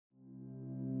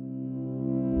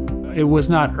it was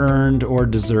not earned or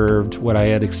deserved what I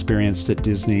had experienced at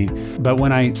Disney. But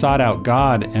when I sought out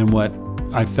God and what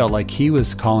I felt like He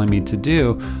was calling me to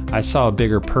do, I saw a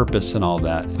bigger purpose in all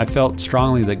that. I felt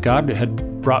strongly that God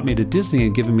had brought me to Disney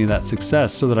and given me that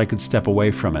success so that I could step away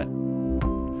from it.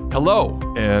 Hello,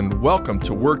 and welcome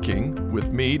to Working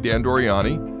with me, Dan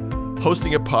Doriani,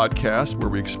 hosting a podcast where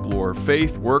we explore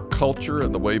faith, work, culture,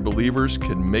 and the way believers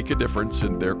can make a difference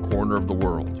in their corner of the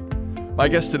world. My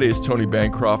guest today is Tony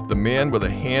Bancroft, the man with a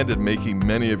hand in making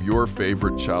many of your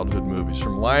favorite childhood movies,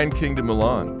 from Lion King to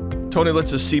Mulan. Tony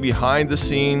lets us see behind the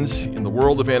scenes in the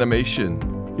world of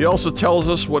animation. He also tells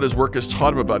us what his work has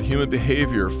taught him about human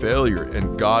behavior, failure,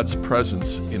 and God's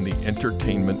presence in the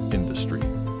entertainment industry.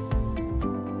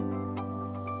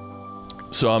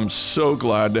 So I'm so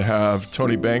glad to have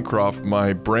Tony Bancroft,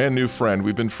 my brand new friend.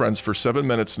 We've been friends for 7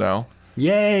 minutes now.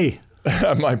 Yay!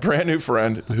 My brand new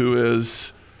friend, who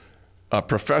is a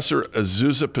professor at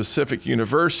Azusa Pacific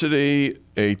University,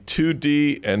 a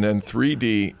 2D and then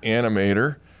 3D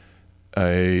animator,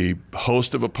 a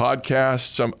host of a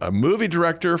podcast, a movie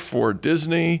director for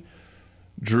Disney,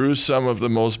 drew some of the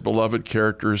most beloved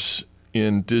characters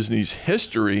in Disney's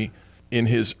history in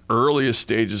his earliest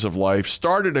stages of life,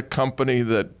 started a company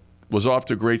that was off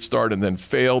to a great start and then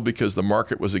failed because the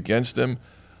market was against him.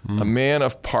 A man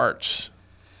of parts.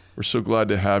 We're so glad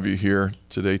to have you here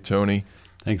today, Tony.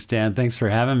 Thanks, Dan. Thanks for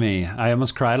having me. I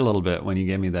almost cried a little bit when you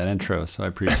gave me that intro, so I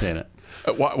appreciate it.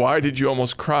 Why did you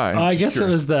almost cry? I guess curious. It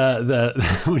was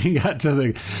the when you got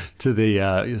to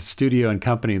the studio and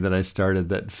company that I started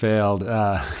that failed.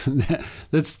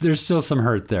 There's still some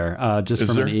hurt there, just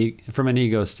from an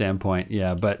ego standpoint.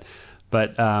 Yeah, but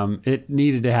it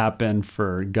needed to happen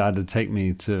for God to take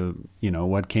me to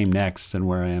what came next and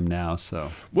where I am now. So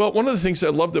well, one of the things I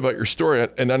loved about your story,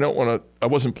 and I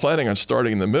wasn't planning on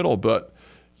starting in the middle, but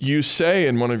you say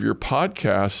in one of your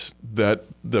podcasts that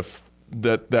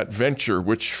that venture,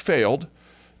 which failed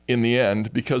in the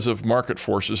end because of market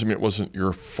forces, I mean, it wasn't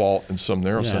your fault in some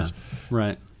narrow sense,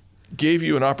 right, gave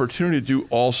you an opportunity to do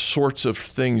all sorts of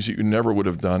things that you never would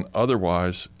have done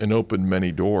otherwise and opened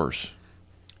many doors.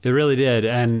 It really did.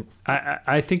 And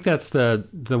I think that's the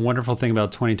wonderful thing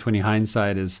about 2020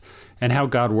 hindsight and how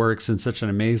God works in such an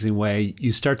amazing way.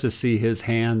 You start to see His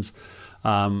hands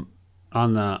on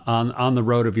the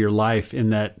road of your life, in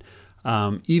that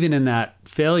even in that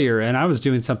failure, and I was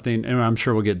doing something, and I'm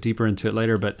sure we'll get deeper into it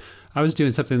later, but I was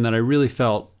doing something that I really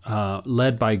felt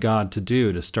led by God to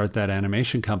do, to start that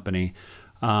animation company.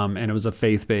 And it was a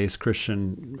faith-based,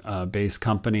 Christian-based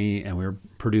company, and we were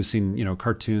producing,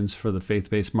 cartoons for the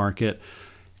faith-based market.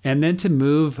 And then to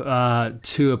move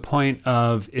to a point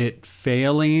of it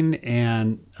failing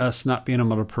and us not being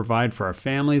able to provide for our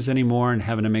families anymore and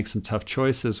having to make some tough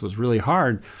choices was really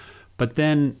hard. But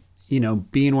then,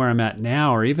 being where I'm at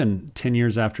now, or even 10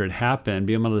 years after it happened,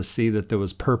 being able to see that there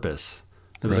was purpose.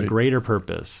 There was a greater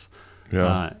purpose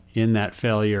in that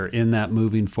failure, in that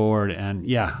moving forward.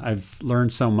 And I've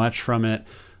learned so much from it.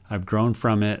 I've grown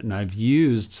from it, and I've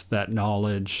used that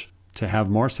knowledge to have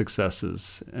more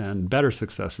successes and better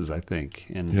successes, I think.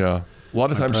 A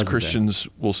lot of times Christians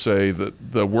will say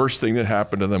that the worst thing that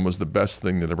happened to them was the best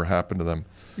thing that ever happened to them.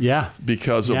 Yeah.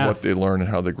 Because of what they learn and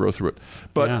how they grow through it.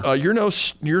 But you're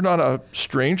not a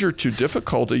stranger to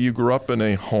difficulty. You grew up in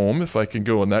a home, if I can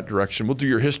go in that direction. We'll do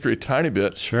your history a tiny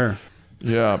bit. Sure.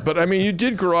 Yeah. But I mean, you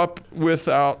did grow up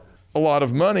without a lot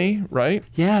of money, right?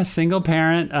 Yeah. Single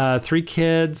parent, 3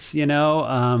 kids, it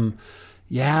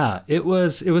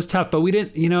was tough, but we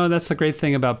didn't, that's the great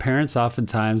thing about parents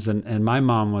oftentimes. And my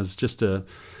mom was just a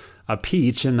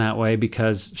peach in that way,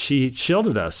 because she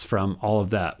shielded us from all of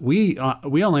that. We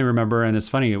only remember, and it's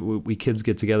funny, we kids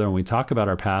get together and we talk about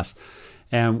our past,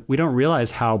 and we don't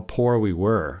realize how poor we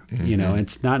were. Mm-hmm.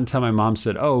 It's not until my mom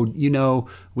said,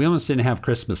 we almost didn't have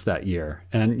Christmas that year.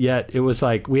 And yet it was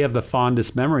like, we have the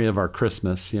fondest memory of our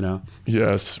Christmas,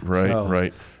 Yes,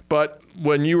 right. But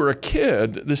when you were a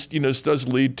kid, this does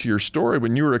lead to your story.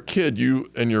 When you were a kid, you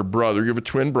and your brother, you have a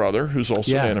twin brother who's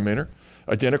also an animator,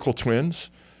 identical twins.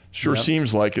 Sure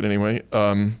seems like it anyway.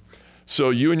 So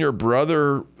you and your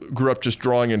brother grew up just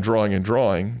drawing and drawing and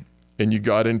drawing, and you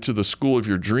got into the school of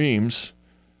your dreams,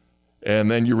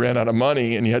 and then you ran out of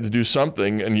money and you had to do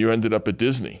something, and you ended up at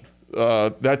Disney.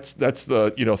 That's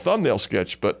the thumbnail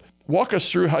sketch. But walk us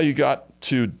through how you got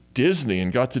to Disney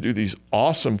and got to do these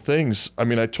awesome things. I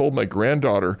mean, I told my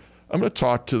granddaughter, I'm going to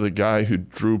talk to the guy who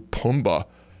drew Pumbaa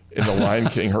in The Lion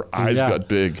King. Her eyes got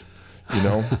big,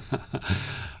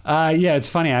 Yeah, it's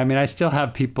funny. I mean, I still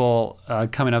have people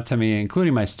coming up to me,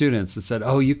 including my students, that said,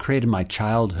 "Oh, you created my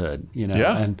childhood,"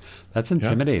 and that's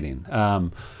intimidating.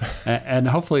 And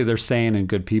hopefully they're sane and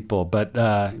good people. But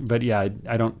yeah,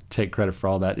 I don't take credit for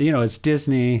all that. It's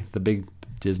Disney, the big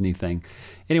Disney thing.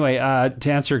 Anyway,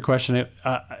 to answer your question,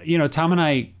 Tom and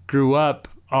I grew up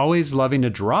always loving to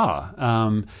draw.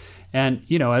 And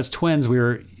as twins,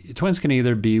 twins can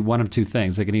either be one of two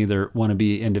things. They can either want to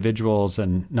be individuals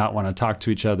and not want to talk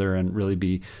to each other and really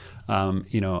be,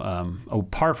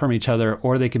 apart from each other,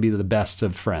 or they could be the best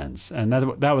of friends. And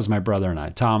that was my brother and I,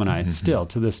 Tom and I, still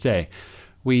to this day.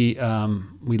 We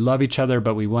love each other,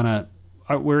 but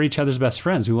we're each other's best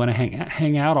friends. We want to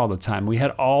hang out all the time. We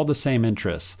had all the same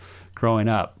interests growing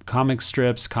up: comic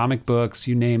strips, comic books,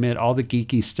 you name it, all the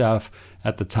geeky stuff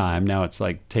at the time. Now it's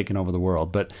like taken over the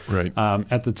world. But right.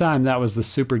 At the time, that was the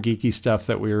super geeky stuff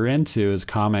that we were into, is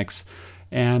comics.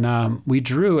 And we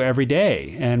drew every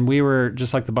day. And we were,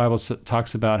 just like the Bible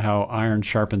talks about how iron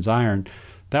sharpens iron,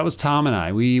 that was Tom and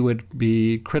I. We would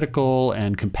be critical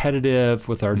and competitive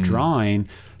with our drawing,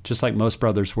 just like most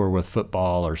brothers were with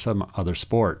football or some other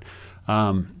sport.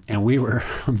 And we were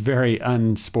very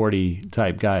unsporty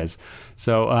type guys.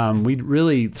 So we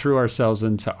really threw ourselves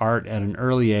into art at an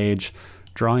early age,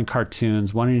 drawing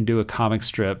cartoons, wanting to do a comic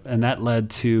strip. And that led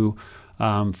to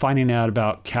finding out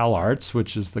about CalArts,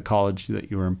 which is the college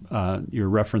that you were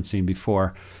referencing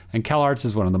before. And CalArts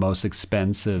is one of the most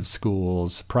expensive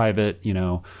schools, private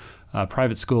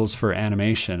schools for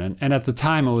animation. And at the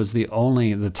time, it was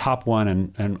the top one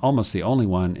and almost the only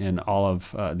one in all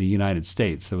of the United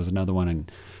States. There was another one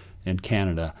in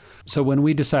Canada. So when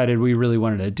we decided we really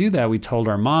wanted to do that, we told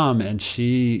our mom, and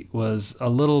she was a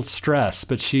little stressed,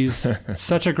 but she's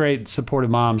such a great supportive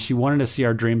mom. She wanted to see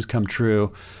our dreams come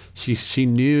true. She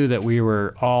knew that we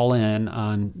were all in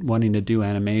on wanting to do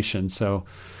animation. So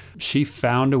she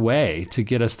found a way to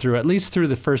get us through, at least through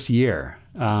the first year.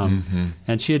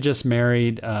 And she had just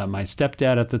married my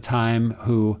stepdad at the time,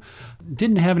 who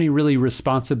didn't have any really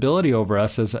responsibility over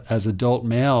us as adult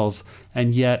males,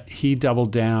 and yet he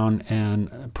doubled down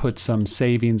and put some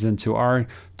savings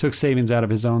took savings out of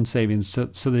his own savings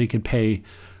so that he could pay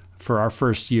for our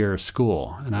first year of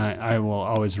school. And I will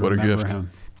always remember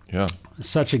him. Yeah,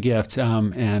 such a gift,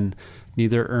 and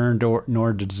neither earned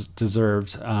nor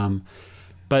deserved.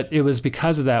 But it was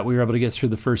because of that we were able to get through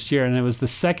the first year. And it was the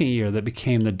second year that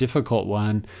became the difficult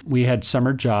one. We had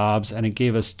summer jobs, and it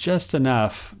gave us just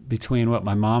enough between what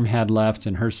my mom had left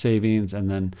in her savings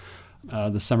and then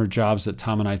the summer jobs that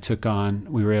Tom and I took on.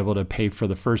 We were able to pay for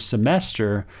the first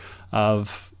semester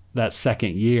of that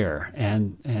second year.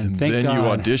 And thank then God, you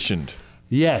auditioned.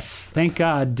 Yes, thank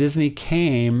God Disney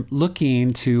came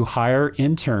looking to hire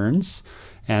interns.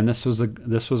 And this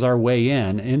was our way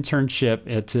in, internship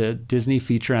at Disney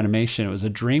Feature Animation. It was a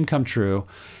dream come true.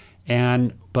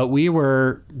 But we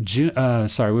were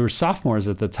sophomores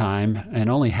at the time, and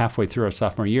only halfway through our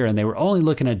sophomore year, and they were only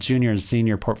looking at junior and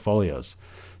senior portfolios.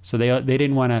 So they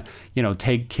didn't want to,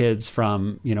 take kids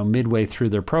from, midway through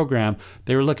their program.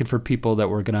 They were looking for people that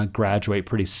were going to graduate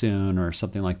pretty soon or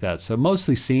something like that. So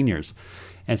mostly seniors.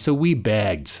 And so we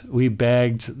begged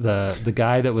the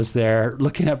guy that was there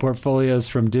looking at portfolios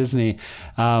from Disney,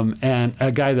 and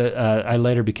a guy that I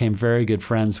later became very good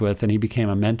friends with, and he became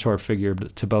a mentor figure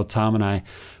to both Tom and I.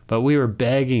 But we were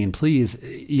begging, please,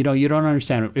 you don't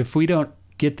understand. If we don't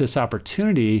get this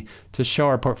opportunity to show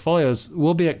our portfolios,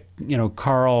 we'll be at,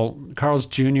 Carl's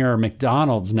Jr. or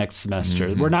McDonald's next semester.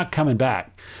 Mm-hmm. We're not coming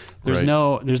back. There's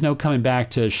no coming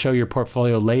back to show your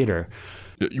portfolio later.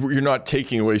 You're not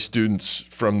taking away students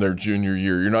from their junior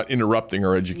year. You're not interrupting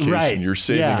our education. Right. You're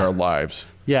saving our lives.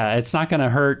 Yeah, it's not going to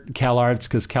hurt CalArts,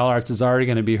 because CalArts is already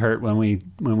going to be hurt when we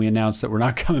announce that we're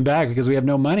not coming back because we have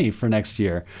no money for next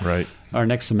year, right, or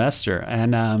next semester.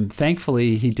 And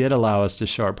thankfully, he did allow us to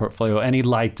show our portfolio, and he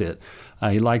liked it.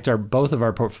 He liked both of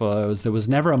our portfolios. There was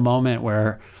never a moment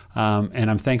where, and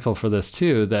I'm thankful for this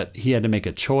too, that he had to make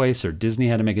a choice, or Disney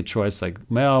had to make a choice. Like,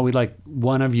 well, we like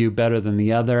one of you better than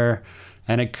the other.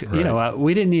 And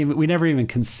we never even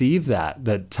conceived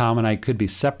that Tom and I could be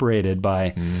separated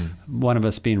by one of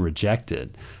us being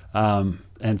rejected.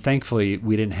 And thankfully,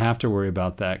 we didn't have to worry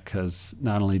about that, because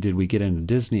not only did we get into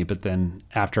Disney, but then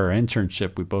after our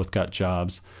internship, we both got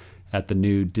jobs at the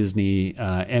new Disney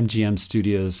MGM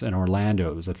Studios in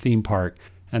Orlando. It was a theme park.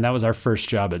 And that was our first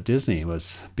job at Disney,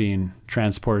 was being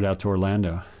transported out to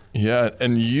Orlando. Yeah,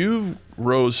 and you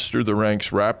rose through the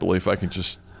ranks rapidly, if I can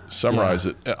just summarize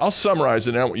it. I'll summarize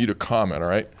it, and I want you to comment, all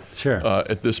right? Sure.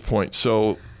 At this point.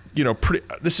 So,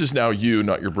 this is now you,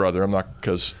 not your brother. I'm not,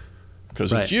 because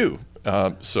right. It's you.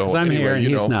 So I'm here and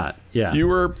he's not. Yeah. You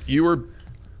were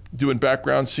doing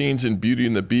background scenes in Beauty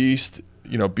and the Beast.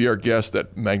 Be Our Guest,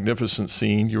 that magnificent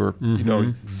scene. You were,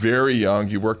 very young.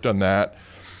 You worked on that.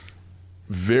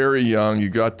 Very young. You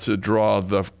got to draw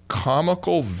the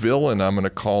comical villain, I'm going to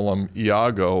call him,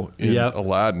 Iago in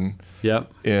Aladdin.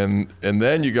 Yep. And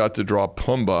then you got to draw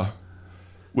Pumbaa,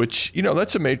 which,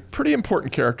 that's a pretty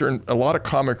important character and a lot of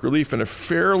comic relief and a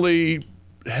fairly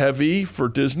heavy, for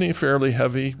Disney, a fairly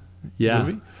heavy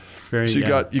movie. So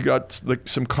you got like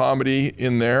some comedy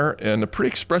in there and a pretty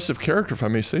expressive character, if I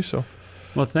may say so.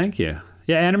 Well, thank you.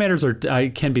 Yeah,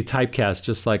 animators can be typecast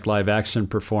just like live action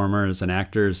performers and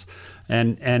actors.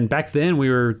 And back then we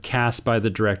were cast by the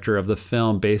director of the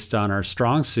film based on our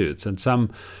strong suits. And some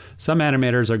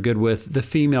animators are good with the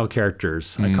female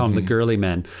characters. I call them the girly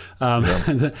men.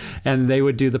 And they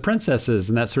would do the princesses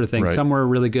and that sort of thing. Right. Some were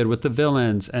really good with the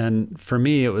villains. And for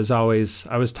me, it was always,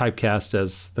 I was typecast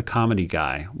as the comedy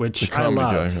guy, which I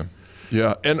loved.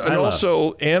 Yeah, and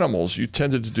also animals. You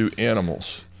tended to do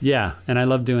animals. Yeah, and I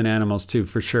love doing animals too,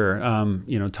 for sure.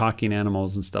 Talking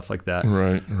animals and stuff like that.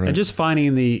 Right. And just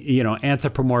finding the,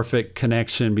 anthropomorphic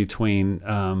connection between,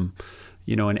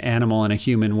 an animal and a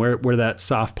human, where that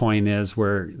soft point is,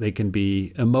 where they can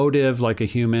be emotive like a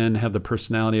human, have the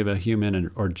personality of a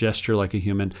human, or gesture like a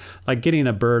human. Like getting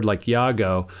a bird like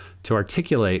Iago to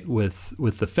articulate with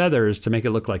the feathers to make it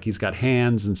look like he's got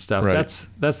hands and stuff. Right.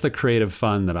 That's the creative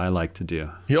fun that I like to do.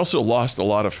 He also lost a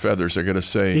lot of feathers, I got to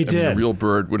say. He did. A real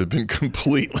bird would have been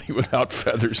completely without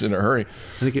feathers in a hurry.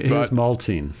 I think he was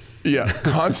molting. Yeah,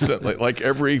 constantly. Like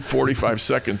every 45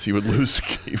 seconds, he would lose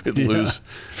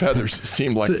feathers. It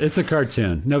seemed like it's a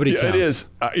cartoon. Nobody counts. It is.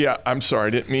 I'm sorry. I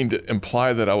didn't mean to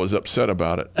imply that I was upset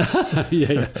about it.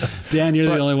 Yeah. Dan, you're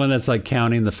the only one that's like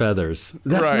counting the feathers.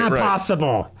 That's not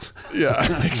possible.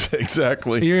 Yeah,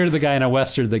 exactly. You're the guy in a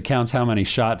Western that counts how many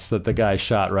shots that the guy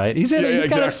shot, right? He's got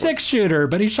a 6-shooter,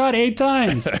 but he shot 8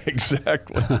 times.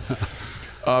 Exactly.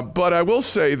 But I will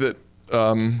say that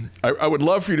I would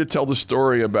love for you to tell the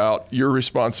story about your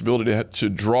responsibility to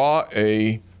draw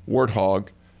a warthog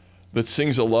that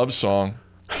sings a love song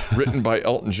written by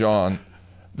Elton John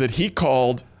that he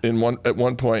called at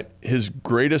one point his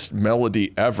greatest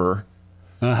melody ever.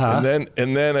 And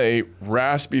then a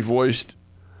raspy voiced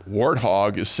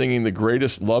warthog is singing the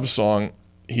greatest love song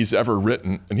he's ever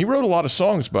written. And he wrote a lot of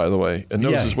songs, by the way, and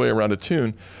knows his way around a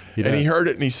tune. He heard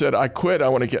it and he said, "I quit.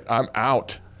 I'm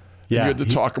out." Yeah, you had to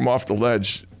talk him off the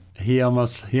ledge. He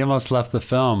almost left the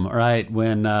film, right?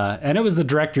 When and it was the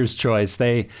director's choice.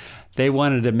 They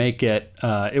wanted to make it.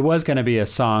 It was going to be a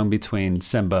song between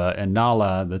Simba and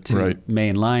Nala, the two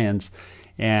main lions,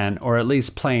 or at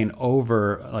least playing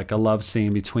over like a love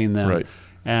scene between them. Right.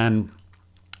 And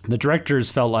the directors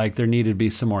felt like there needed to be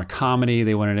some more comedy.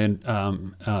 They wanted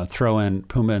to throw in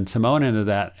Pumbaa and Timon into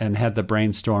that, and had the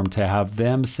brainstorm to have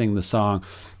them sing the song.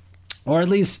 Or at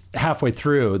least halfway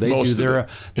through, they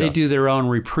do their own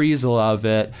reprisal of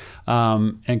it,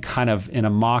 and kind of in a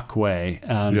mock way.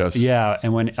 Yeah,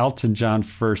 and when Elton John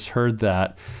first heard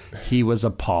that, he was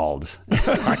appalled.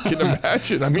 I can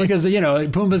imagine. I mean, because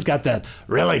Pumbaa's got that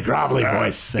really grovelly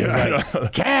voice. He's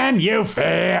like, "Can you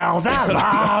feel the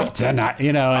love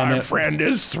tonight?" Our friend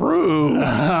is through.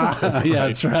 Yeah,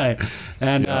 that's right.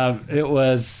 And it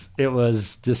was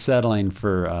dissettling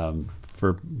for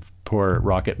poor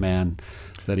Rocket Man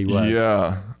that he was.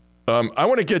 Yeah. I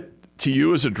want to get to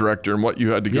you as a director and what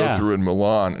you had to go through in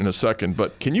Milan in a second,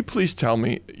 but can you please tell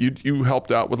me, you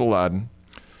helped out with Aladdin.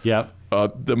 Yep.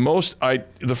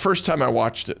 The first time I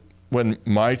watched it, when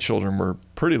my children were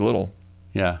pretty little,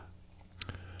 I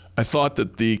thought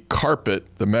that the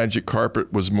magic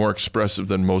carpet, was more expressive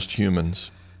than most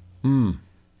humans.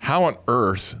 How on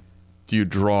earth do you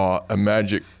draw a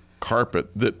magic carpet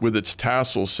that with its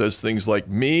tassels says things like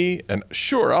me and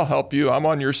sure, I'll help you, I'm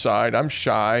on your side, I'm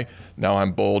shy, now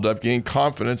I'm bold, I've gained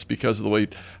confidence because of the way,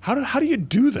 how do you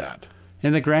do that?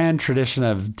 In the grand tradition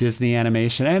of Disney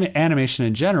animation and animation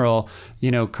in general,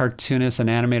 cartoonists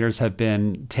and animators have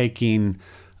been taking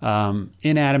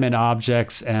inanimate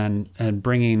objects and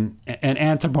bringing and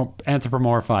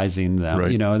anthropomorphizing them.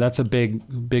 Right. That's a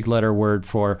big letter word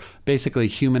for basically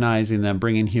humanizing them,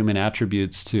 bringing human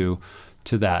attributes to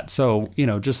that. So,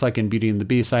 just like in Beauty and the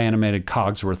Beast, I animated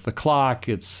Cogsworth the clock.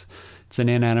 It's an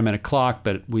inanimate clock,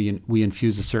 but we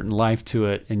infuse a certain life to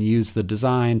it and use the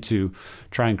design to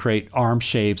try and create arm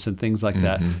shapes and things like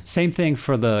that. Same thing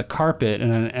for the carpet,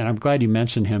 and I'm glad you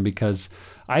mentioned him because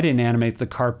I didn't animate the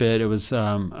carpet. It was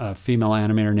a female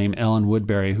animator named Ellen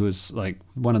Woodbury, who was like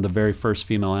one of the very first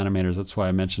female animators. That's why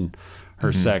I mentioned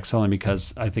her sex, only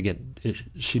because I think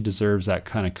she deserves that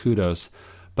kind of kudos.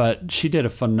 But she did a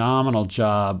phenomenal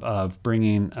job of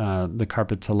bringing the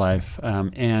carpet to life.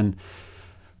 And,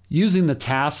 using the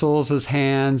tassels as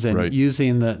hands and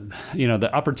using the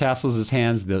upper tassels as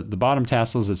hands, the bottom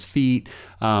tassels as feet,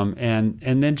 and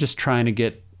then just trying to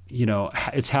get,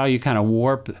 it's how you kind of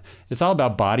warp. It's all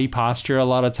about body posture a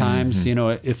lot of times.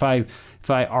 If I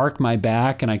arc my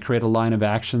back and I create a line of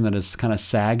action that is kind of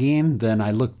sagging, then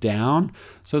I look down.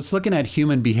 So it's looking at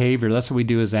human behavior. That's what we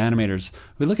do as animators.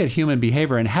 We look at human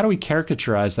behavior and how do we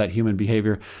caricaturize that human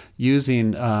behavior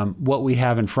using what we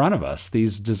have in front of us,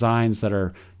 these designs that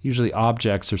are usually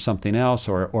objects or something else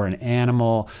or an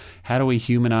animal. How do we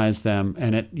humanize them?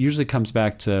 And it usually comes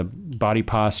back to body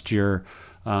posture,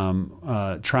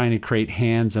 trying to create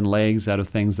hands and legs out of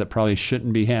things that probably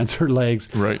shouldn't be hands or legs.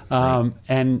 Right.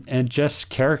 And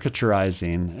just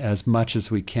caricaturizing as much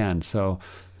as we can. So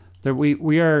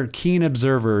we are keen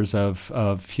observers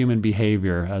of human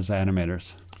behavior as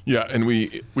animators. Yeah, and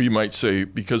we might say,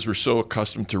 because we're so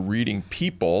accustomed to reading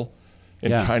people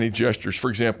and tiny gestures.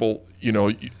 For example,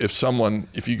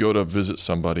 if you go to visit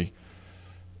somebody,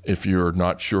 if you're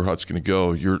not sure how it's going to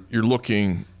go, you're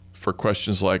looking for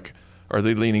questions like, are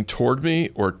they leaning toward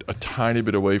me or a tiny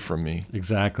bit away from me?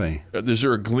 Exactly. Is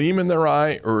there a gleam in their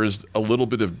eye or is a little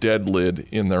bit of dead lid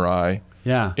in their eye?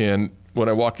 Yeah. And when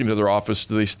I walk into their office,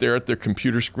 do they stare at their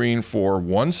computer screen for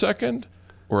 1 second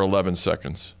or 11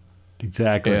 seconds?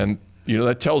 Exactly. And,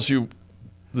 that tells you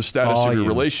the status of your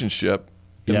relationship.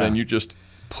 And then you just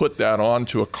put that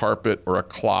onto a carpet or a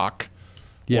clock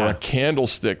or a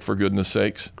candlestick, for goodness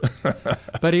sakes.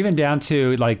 But even down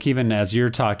to, even as you're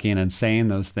talking and saying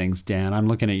those things, Dan, I'm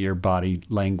looking at your body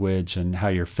language and how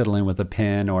you're fiddling with a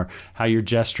pen or how you're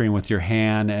gesturing with your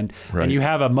hand. And you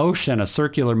have a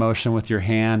circular motion with your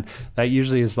hand that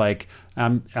usually is like,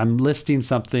 I'm listing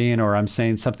something or I'm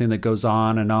saying something that goes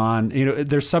on and on.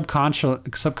 There's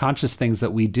subconscious things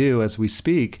that we do as we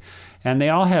speak. And they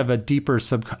all have a deeper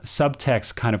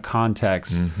subtext kind of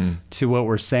context to what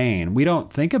we're saying. We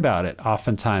don't think about it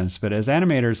oftentimes, but as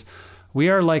animators, we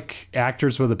are like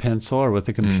actors with a pencil or with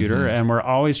a computer, and we're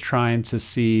always trying to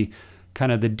see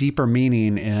kind of the deeper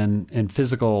meaning in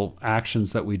physical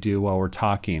actions that we do while we're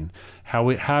talking.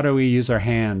 How do we use our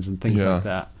hands and things like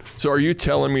that? So are you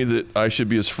telling me that I should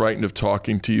be as frightened of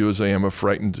talking to you as I am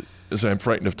frightened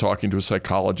of talking to a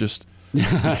psychologist?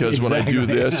 Because when I do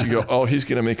this, you go, oh, he's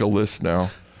going to make a list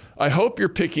now. I hope you're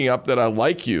picking up that I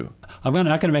like you. I'm not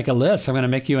going to make a list. I'm going to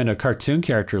make you into a cartoon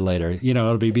character later.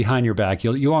 It'll be behind your back.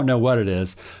 You won't know what it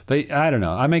is. But I don't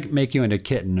know. I make you into a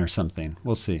kitten or something.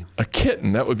 We'll see. A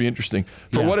kitten? That would be interesting.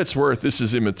 For what it's worth, this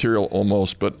is immaterial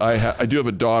almost, but I do have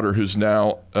a daughter who's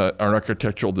now an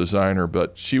architectural designer,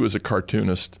 but she was a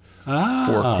cartoonist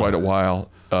for quite a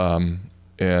while.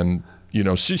 And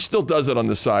she still does it on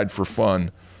the side for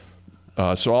fun.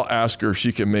 So I'll ask her if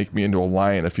she can make me into a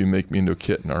lion if you make me into a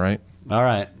kitten, all right? All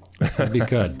right. That'd be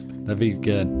good. That'd be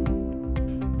good.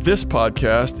 This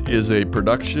podcast is a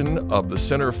production of the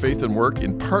Center of Faith and Work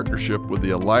in partnership with the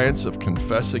Alliance of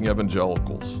Confessing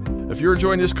Evangelicals. If you're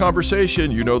enjoying this conversation,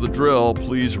 you know the drill.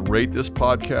 Please rate this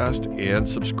podcast and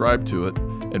subscribe to it.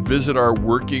 And visit our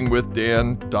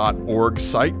workingwithdan.org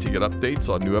site to get updates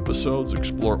on new episodes,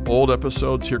 explore old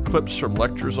episodes, hear clips from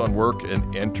lectures on work,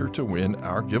 and enter to win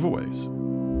our giveaways.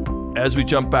 As we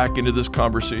jump back into this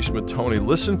conversation with Tony,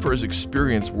 listen for his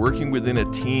experience working within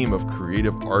a team of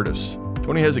creative artists.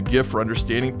 Tony has a gift for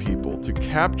understanding people, to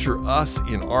capture us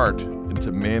in art, and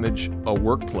to manage a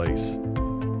workplace.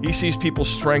 He sees people's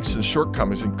strengths and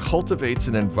shortcomings and cultivates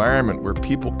an environment where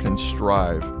people can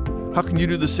strive. How can you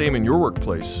do the same in your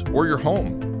workplace or your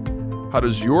home? How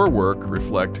does your work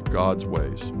reflect God's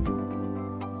ways?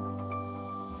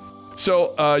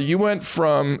 So you went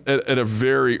from, at a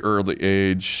very early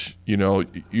age,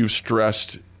 you've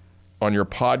stressed on your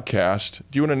podcast.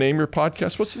 Do you want to name your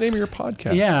podcast? What's the name of your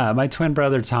podcast? Yeah, my twin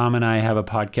brother Tom and I have a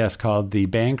podcast called the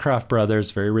Bancroft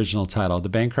Brothers, very original title, the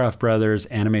Bancroft Brothers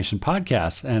Animation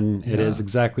Podcast. And it is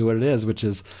exactly what it is, which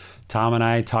is Tom and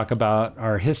I talk about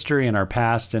our history and our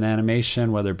past in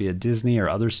animation, whether it be at Disney or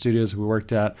other studios we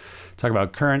worked at, talk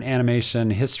about current animation,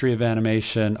 history of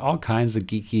animation, all kinds of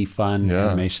geeky, fun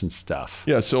animation stuff.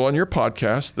 Yeah, so on your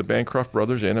podcast, the Bancroft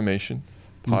Brothers Animation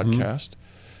Podcast,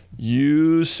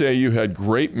 you say you had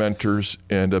great mentors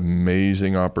and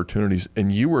amazing opportunities,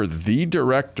 and you were the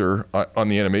director on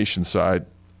the animation side,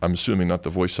 I'm assuming not the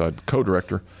voice side,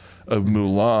 co-director of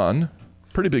Mulan.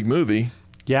 Pretty big movie.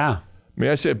 Yeah. May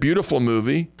I say a beautiful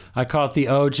movie? I call it the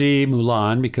OG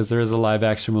Mulan because there is a live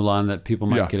action Mulan that people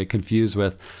might get it confused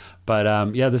with.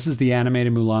 But this is the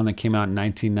animated Mulan that came out in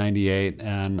 1998,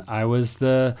 and I was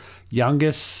the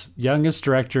youngest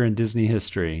director in Disney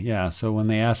history. Yeah, so when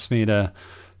they asked me to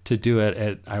to do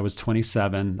it I was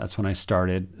 27. That's when I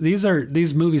started.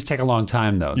 These movies take a long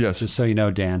time though. Yes. Just so you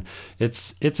know, Dan,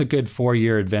 it's a good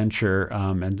 4-year adventure.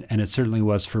 And it certainly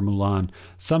was for Mulan.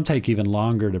 Some take even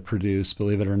longer to produce,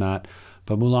 believe it or not,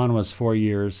 but Mulan was 4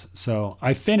 years. So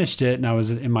I finished it and I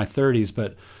was in my 30s,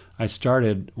 but I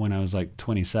started when I was like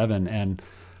 27, and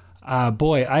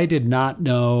boy, I did not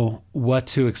know what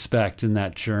to expect in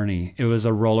that journey. It was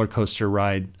a roller coaster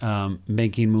ride,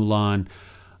 making Mulan.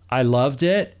 I loved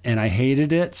it and I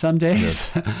hated it some days.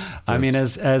 Yes. I mean,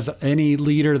 as any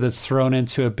leader that's thrown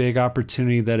into a big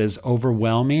opportunity that is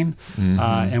overwhelming,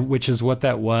 and which is what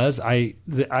that was,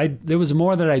 there was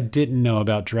more that I didn't know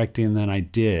about directing than I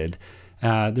did.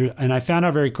 And I found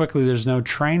out very quickly there's no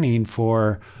training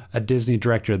for a Disney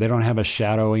director. They don't have a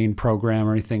shadowing program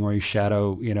or anything where you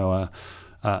shadow,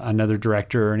 another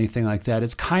director or anything like that.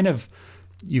 It's kind of,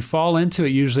 you fall into it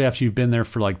usually after you've been there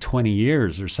for like 20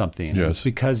 years or something. Yes. It's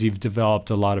because you've developed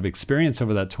a lot of experience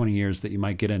over that 20 years that you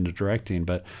might get into directing.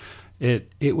 But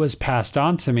it was passed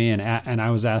on to me, and I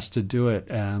was asked to do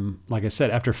it. Like I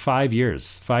said, after 5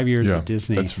 years at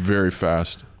Disney. That's very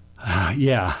fast.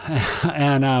 Yeah.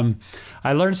 And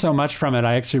I learned so much from it.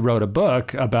 I actually wrote a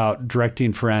book about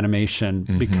directing for animation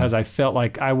because I felt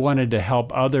like I wanted to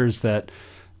help others that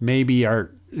maybe are,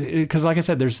 because like I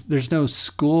said, there's no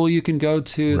school you can go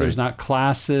to. Right. There's not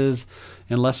classes,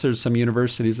 unless there's some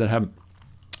universities that have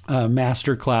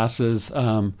master classes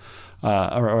or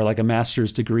like a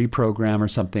master's degree program or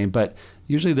something. But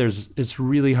usually it's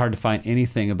really hard to find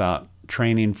anything about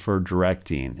training for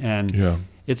directing. And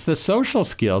it's the social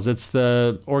skills, it's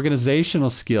the organizational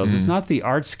skills. It's not the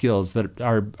art skills that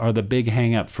are the big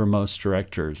hang up for most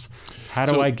directors. How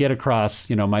do I get across,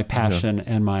 my passion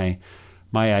and my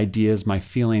ideas, my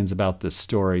feelings about this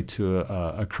story to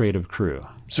a creative crew?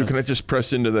 So can I just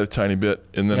press into that a tiny bit,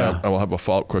 and then I will have a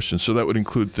follow-up question. So that would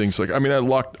include things like,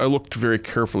 I looked very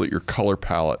carefully at your color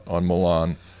palette on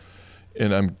Mulan,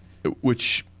 and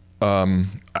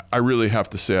I really have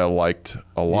to say I liked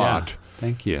a lot. Yeah.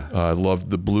 Thank you. I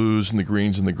loved the blues and the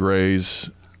greens and the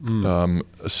grays,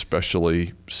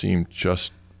 especially seemed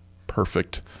just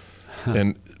perfect.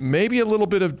 And maybe a little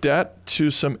bit of debt to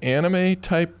some anime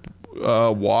type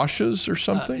washes or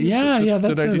something.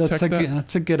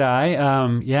 That's a good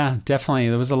eye. Yeah, definitely.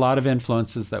 There was a lot of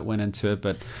influences that went into it,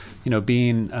 but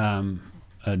being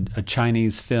a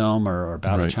Chinese film or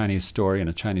about a Chinese story and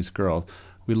a Chinese girl,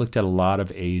 we looked at a lot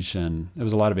of Asian. There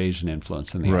was a lot of Asian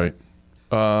influence in the art.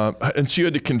 And so you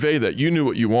had to convey that. You knew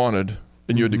what you wanted,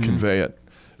 and you had to convey it.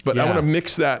 But I want to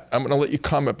mix that. I'm going to let you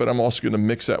comment, but I'm also going to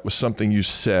mix that with something you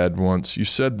said once. You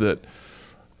said that,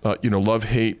 love,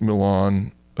 hate,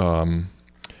 Mulan.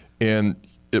 And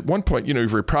at one point, you're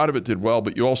very proud of it, did well,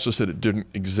 but you also said it didn't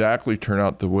exactly turn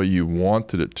out the way you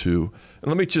wanted it to. And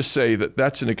let me just say that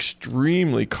that's an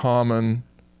extremely common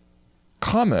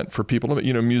comment for people.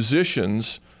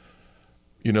 Musicians,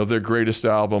 their greatest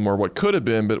album or what could have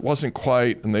been, but it wasn't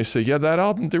quite. And they say, that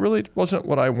album, it really wasn't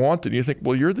what I wanted. And you think,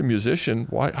 well, you're the musician.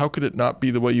 How could it not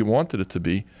be the way you wanted it to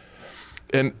be?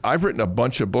 And I've written a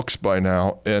bunch of books by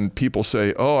now, and people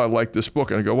say, oh, I like this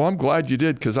book. And I go, well, I'm glad you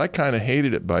did, because I kind of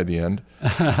hated it by the end.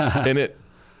 And it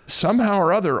somehow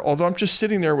or other, although I'm just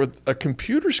sitting there with a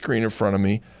computer screen in front of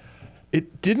me,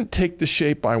 it didn't take the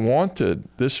shape I wanted.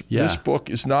 This book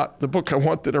is not the book I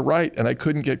wanted to write, and I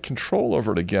couldn't get control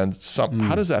over it again.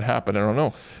 How does that happen? I don't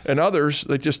know. And others,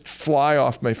 they just fly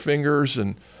off my fingers,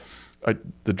 and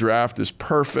the draft is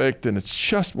perfect, and it's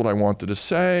just what I wanted to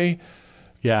say.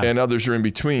 Yeah. And others are in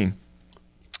between.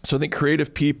 So I think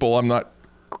creative people, I'm not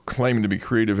claiming to be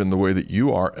creative in the way that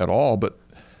you are at all, but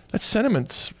that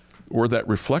sentiments or that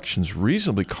reflection's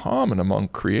reasonably common among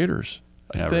creators.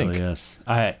 I think. It really is.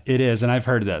 It is, and I've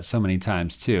heard that so many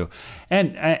times too.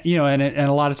 And and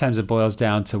a lot of times it boils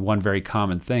down to one very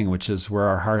common thing, which is where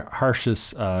our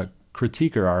harshest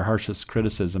critique or our harshest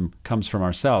criticism comes from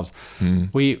ourselves.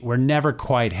 We're never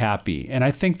quite happy, and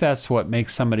I think that's what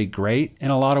makes somebody great in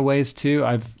a lot of ways too.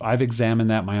 I've examined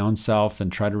that my own self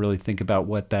and tried to really think about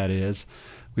what that is.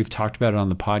 We've talked about it on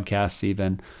the podcast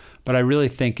even, but I really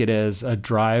think it is a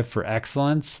drive for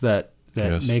excellence that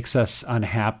makes us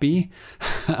unhappy.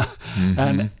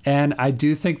 And I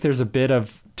do think there's a bit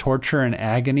of torture and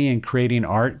agony in creating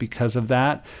art because of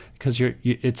that, because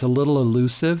it's a little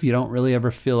elusive. You don't really ever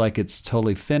feel like it's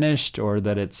totally finished, or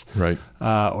that it's right,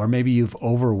 or maybe you've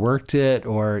overworked it,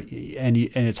 and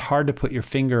it's hard to put your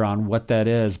finger on what that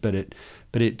is, but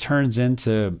it turns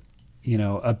into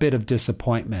a bit of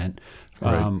disappointment.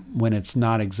 When it's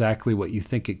not exactly what you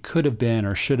think it could have been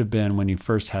or should have been when you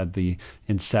first had the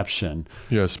inception.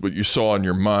 Yes, but you saw in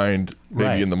your mind,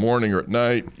 maybe in the morning or at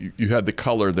night, you had the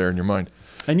color there in your mind.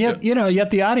 And yet, yet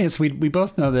the audience, we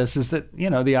both know this, is that,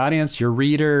 the audience, your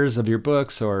readers of your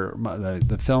books or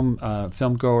the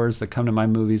film goers that come to my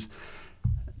movies,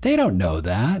 they don't know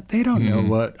that. They don't know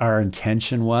what our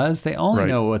intention was. They only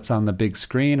know what's on the big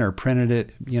screen or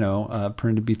printed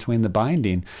between the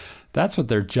binding. That's what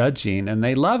they're judging, and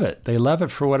they love it. They love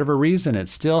it for whatever reason. It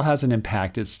still has an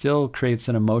impact. It still creates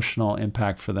an emotional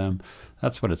impact for them.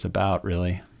 That's what it's about,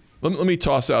 really. Let me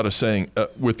toss out a saying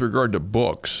with regard to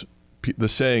books. The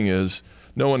saying is,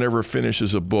 no one ever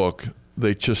finishes a book.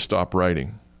 They just stop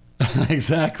writing.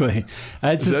 Exactly.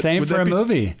 It's the same for a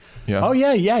movie. Yeah. Oh,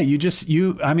 yeah.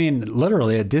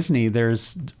 Literally at Disney,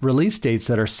 there's release dates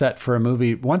that are set for a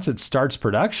movie. Once it starts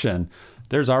production,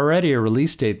 there's already a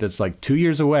release date that's like 2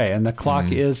 years away, and the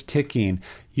clock is ticking.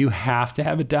 You have to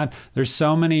have it done. There's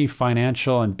so many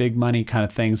financial and big money kind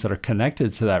of things that are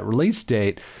connected to that release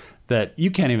date that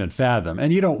you can't even fathom.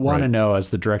 And you don't want to know as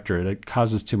the director. It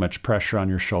causes too much pressure on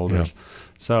your shoulders. Yeah.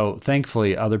 So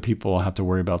thankfully, other people have to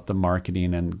worry about the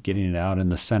marketing and getting it out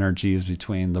and the synergies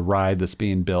between the ride that's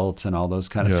being built and all those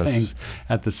kind of things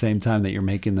at the same time that you're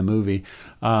making the movie.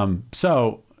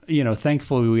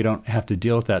 Thankfully, we don't have to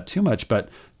deal with that too much, but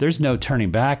there's no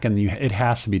turning back, and it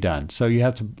has to be done. So you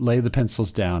have to lay the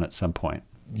pencils down at some point.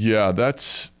 Yeah,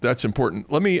 that's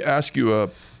important. Let me ask you a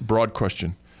broad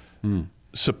question.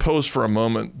 Suppose for a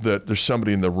moment that there's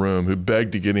somebody in the room who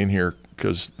begged to get in here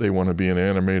because they want to be an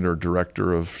animator or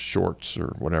director of shorts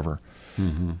or whatever.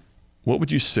 What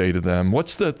would you say to them?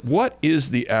 What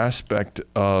is the aspect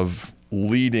of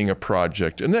leading a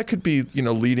project? And that could be,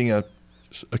 leading a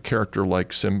character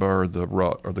like Simba or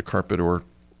the carpet or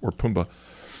Pumbaa,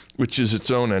 which is its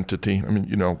own entity. I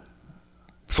mean,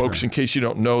 folks, in case you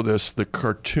don't know this, the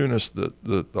cartoonists,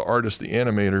 the artists, the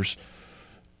animators,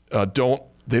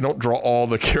 they don't draw all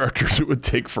the characters. It would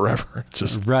take forever.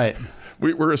 Just right.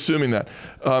 We're assuming that.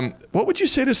 What would you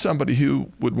say to somebody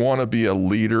who would want to be a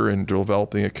leader in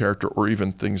developing a character, or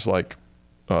even things like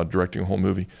directing a whole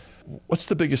movie? What's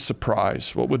the biggest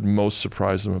surprise? What would most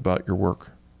surprise them about your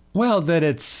work? Well, that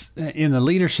it's in the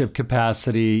leadership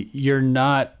capacity, you're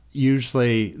not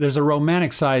usually, there's a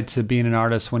romantic side to being an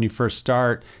artist when you first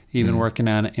start, even working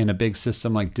in a big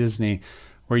system like Disney,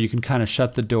 where you can kind of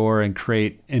shut the door and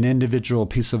create an individual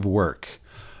piece of work.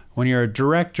 When you're a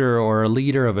director or a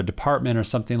leader of a department or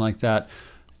something like that,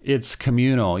 it's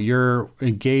communal. You're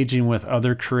engaging with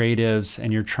other creatives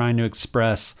and you're trying to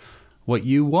express what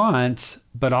you want,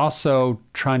 but also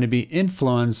trying to be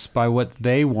influenced by what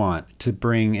they want to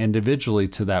bring individually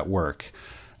to that work.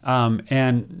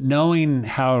 And knowing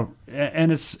how,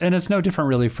 and it's no different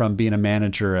really from being a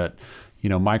manager at,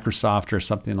 Microsoft or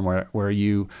something where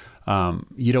you don't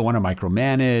want to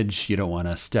micromanage, you don't want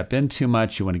to step in too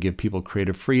much, you want to give people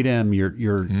creative freedom.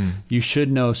 You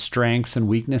should know strengths and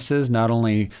weaknesses, not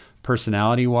only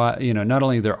personality, not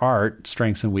only their art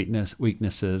strengths and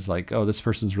weaknesses, like, oh, this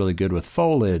person's really good with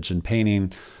foliage and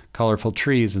painting colorful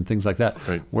trees and things like that.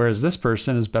 Right. Whereas this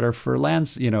person is better for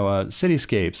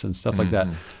cityscapes and stuff like that.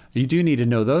 You do need to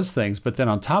know those things, but then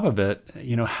on top of it,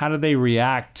 how do they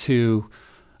react to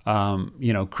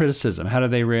criticism? How do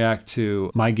they react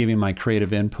to my giving my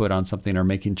creative input on something or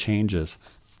making changes?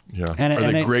 Yeah.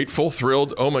 Are they grateful,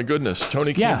 thrilled? Oh my goodness,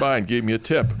 Tony came by and gave me a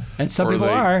tip. And some people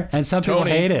are, and some people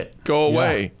hate it. Go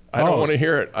away. Yeah. I don't want to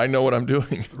hear it. I know what I'm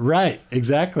doing. Right,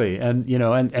 exactly. And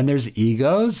and there's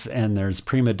egos and there's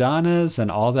prima donnas and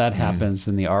all that happens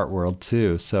in the art world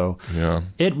too. So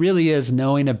it really is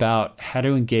knowing about how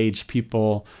to engage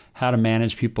people, how to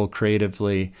manage people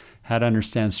creatively, how to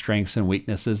understand strengths and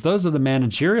weaknesses. Those are the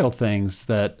managerial things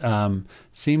that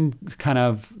seem kind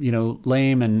of,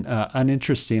 lame and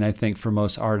uninteresting, I think, for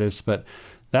most artists. But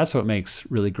that's what makes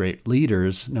really great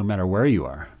leaders, no matter where you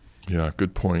are. Yeah,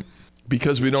 good point.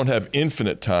 Because we don't have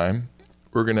infinite time,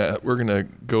 we're gonna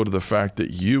go to the fact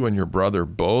that you and your brother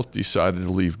both decided to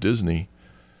leave Disney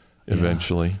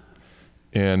eventually.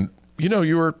 And,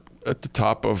 you were at the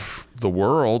top of the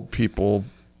world. People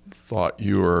thought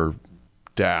you were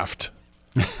daft.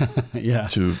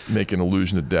 To make an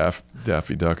allusion to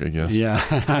Daffy Duck, I guess. Yeah,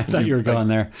 I thought you were going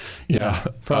there. Yeah.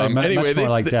 Probably much more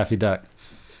like Daffy Duck.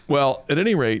 Well, at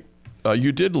any rate,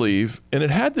 you did leave, and it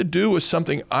had to do with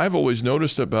something I've always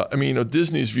noticed about,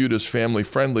 Disney's viewed as family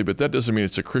friendly, but that doesn't mean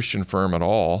it's a Christian firm at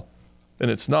all,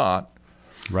 and it's not.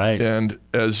 Right. And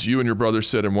as you and your brother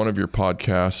said in one of your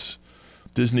podcasts,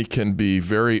 Disney can be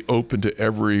very open to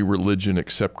every religion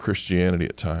except Christianity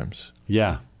at times.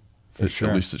 Yeah. Sure.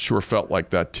 At least it sure felt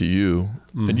like that to you.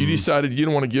 And you decided you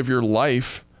didn't want to give your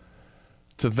life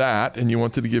to that, and you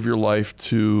wanted to give your life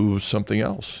to something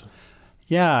else.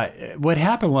 Yeah, what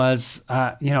happened was,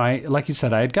 like you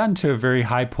said, I had gotten to a very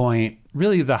high point,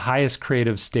 really the highest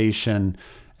creative station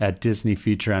at Disney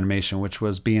Feature Animation, which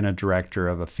was being a director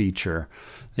of a feature.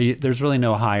 There's really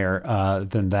no higher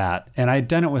than that. And I'd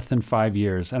done it within 5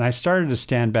 years. And I started to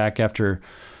stand back after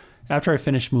I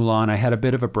finished Mulan. I had a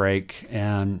bit of a break,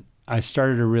 and I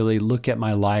started to really look at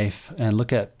my life and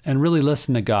really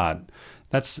listen to God.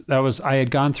 I had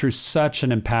gone through such an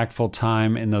impactful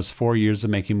time in those 4 years of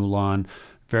making Mulan,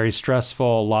 very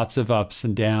stressful, lots of ups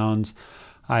and downs.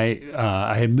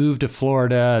 I had moved to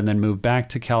Florida and then moved back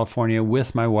to California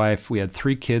with my wife. We had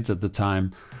 3 kids at the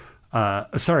time.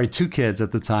 2 kids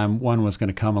at the time. One was going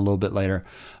to come a little bit later.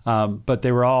 But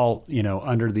they were all,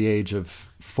 under the age of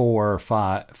 4 or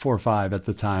 5 at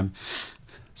the time.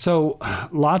 So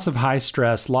lots of high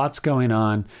stress, lots going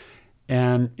on.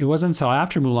 And it wasn't until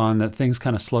after Mulan that things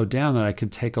kind of slowed down that I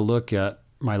could take a look at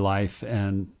my life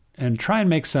and try and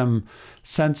make some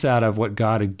sense out of what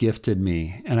God had gifted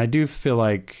me. And I do feel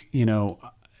like,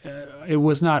 it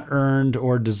was not earned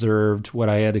or deserved what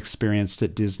I had experienced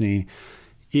at Disney.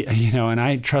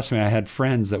 And trust me, I had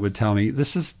friends that would tell me,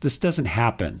 this doesn't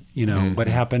happen, what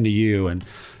happened to you and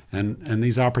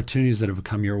these opportunities that have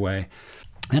come your way.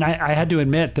 And I had to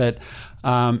admit that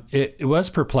it was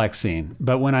perplexing.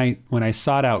 But when I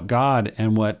sought out God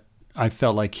and what I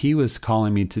felt like he was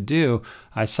calling me to do,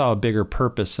 I saw a bigger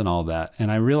purpose in all that.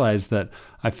 And I realized that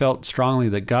I felt strongly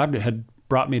that God had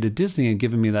brought me to Disney and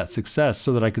given me that success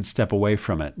so that I could step away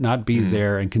from it, not be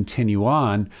there and continue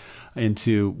on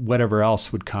into whatever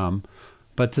else would come,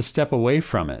 but to step away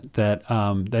from it,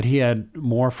 that he had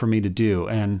more for me to do.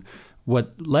 And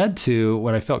what led to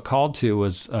what I felt called to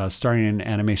was starting an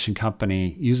animation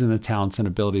company using the talents and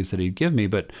abilities that he'd give me,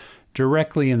 but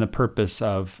directly in the purpose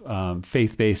of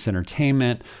faith-based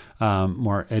entertainment,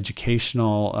 more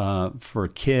educational for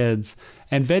kids.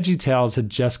 And VeggieTales had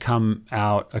just come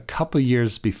out a couple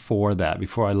years before that,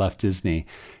 before I left Disney.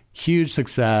 Huge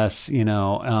success, and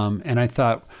I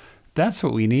thought, that's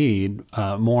what we need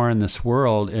more in this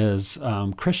world is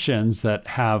Christians that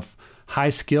have high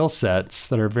skill sets,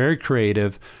 that are very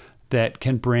creative, that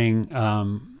can bring,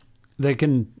 that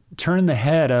can turn the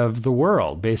head of the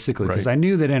world, basically. Because I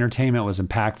knew that entertainment was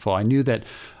impactful. I knew that,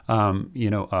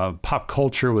 pop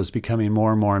culture was becoming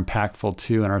more and more impactful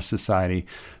too in our society.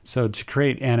 So to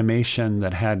create animation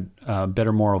that had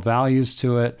better moral values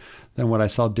to it than what I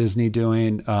saw Disney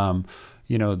doing,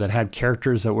 that had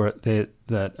characters that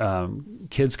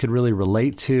kids could really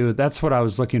relate to. That's what I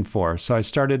was looking for. So I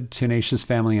started Tenacious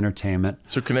Family Entertainment.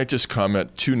 So can I just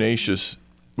comment, Tenacious,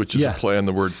 which is a play on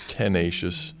the word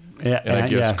tenacious, and I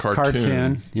guess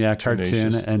cartoon. Cartoon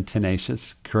Tenacious. And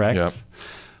Tenacious, correct. Yeah.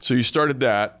 So you started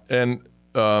that, and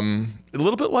a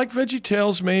little bit like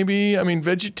VeggieTales, maybe. I mean,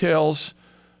 VeggieTales,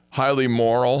 highly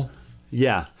moral.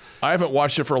 Yeah. I haven't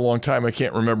watched it for a long time. I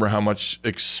can't remember how much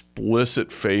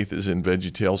explicit faith is in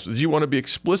VeggieTales. Do you want to be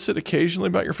explicit occasionally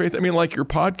about your faith? I mean, like your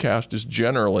podcast is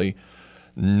generally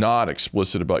not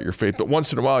explicit about your faith, but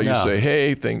once in a while you say,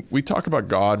 hey, we talk about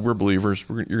God, we're believers,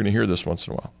 you're going to hear this once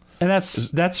in a while. And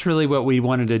that's really what we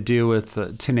wanted to do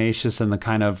with Tenacious and the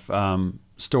kind of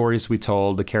stories we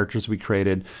told, the characters we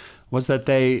created, was that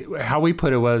how we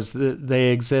put it was that they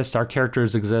exist, our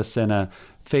characters exist in a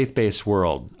faith-based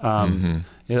world.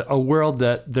 A world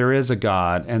that there is a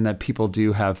God and that people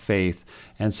do have faith.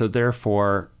 And so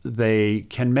therefore they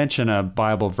can mention a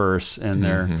Bible verse in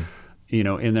their,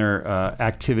 in their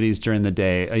activities during the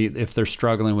day. If they're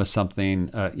struggling with something,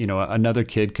 another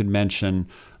kid could mention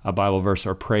a Bible verse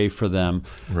or pray for them.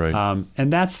 Right.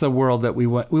 And that's the world that we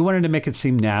wanted to make it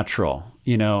seem natural,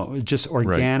 just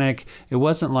organic. Right. It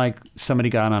wasn't like somebody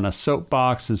got on a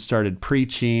soapbox and started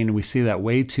preaching. We see that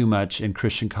way too much in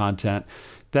Christian content.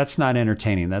 That's not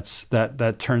entertaining.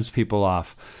 That turns people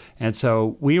off. And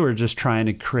so we were just trying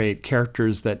to create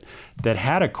characters that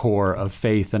had a core of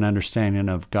faith and understanding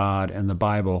of God and the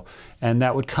Bible, and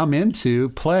that would come into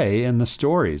play in the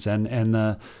stories and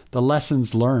the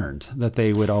lessons learned that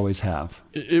they would always have.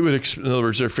 It would, in other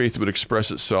words, their faith would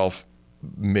express itself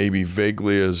maybe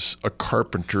vaguely as a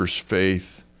carpenter's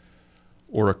faith,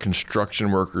 or a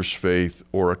construction worker's faith,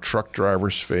 or a truck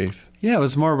driver's faith. Yeah, it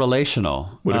was more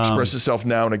relational. Would express itself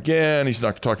now and again. He's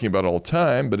not talking about it all the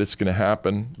time, but it's going to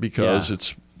happen because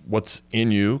it's what's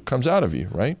in you comes out of you,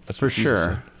 right? That's for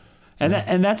sure.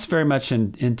 And that's very much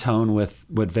in tone with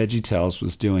what VeggieTales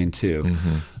was doing too.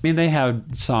 Mm-hmm. I mean, they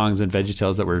had songs in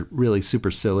VeggieTales that were really super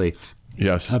silly.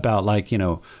 Yes. About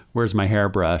where's my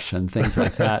hairbrush and things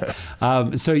like that.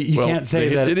 So you can't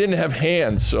say that they didn't have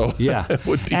hands, so yeah, it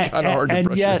would be kind of hard to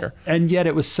brush their hair. And yet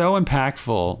it was so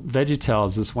impactful.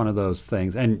 VeggieTales is one of those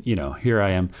things. And here I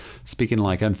am speaking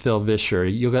like I'm Phil Vischer.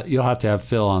 You'll have to have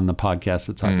Phil on the podcast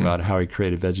to talk about how he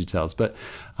created VeggieTales. But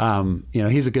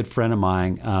he's a good friend of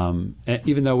mine. And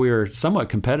even though we were somewhat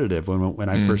competitive when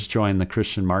I first joined the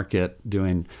Christian market,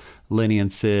 doing Lenny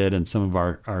and Sid and some of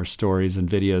our stories and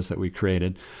videos that we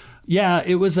created. Yeah,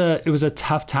 it was a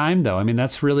tough time though. I mean,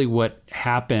 that's really what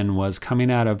happened was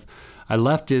coming out of, I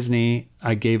left Disney.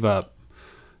 I gave up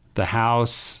the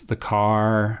house, the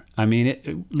car. I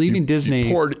mean, leaving Disney.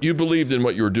 You believed in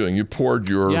what you were doing. You poured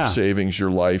your savings,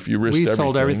 your life. You risked everything. We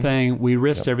sold everything. We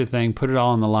risked everything, put it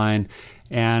all on the line.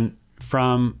 And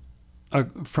from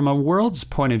a world's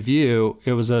point of view,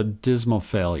 it was a dismal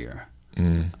failure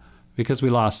because we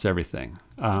lost everything.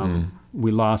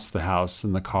 We lost the house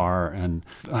and the car. And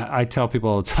I tell people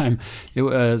all the time, it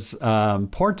was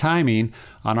poor timing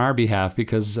on our behalf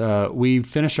because we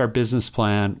finished our business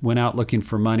plan, went out looking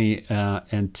for money,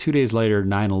 and 2 days later,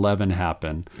 9/11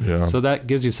 happened. Yeah. So that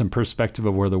gives you some perspective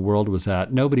of where the world was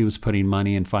at. Nobody was putting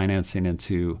money and financing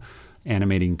into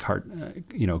animating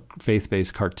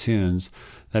faith-based cartoons.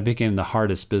 That became the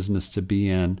hardest business to be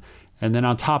in. And then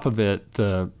on top of it,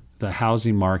 the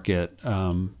housing market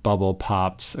bubble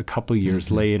popped a couple of years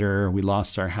later. We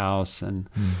lost our house and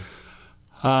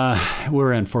we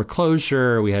were in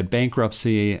foreclosure. We had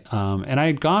bankruptcy. And I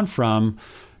had gone from,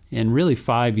 in really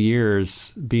 5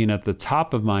 years, being at the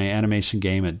top of my animation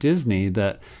game at Disney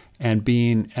and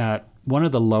being at one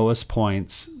of the lowest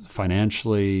points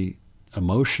financially,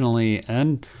 emotionally,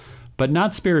 but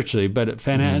not spiritually, but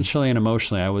financially and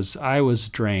emotionally. I was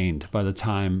drained by the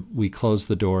time we closed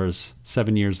the doors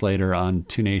 7 years later on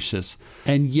Tunacious.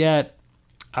 And yet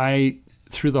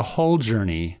through the whole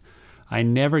journey, I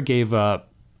never gave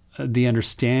up the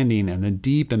understanding and the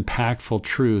deep, impactful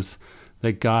truth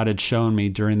that God had shown me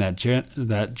during that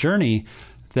journey,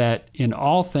 that in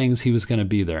all things he was going to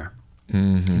be there.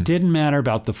 It didn't matter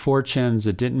about the fortunes.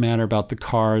 It didn't matter about the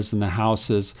cars and the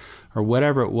houses or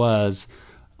whatever it was.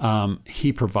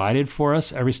 He provided for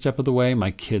us every step of the way.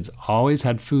 My kids always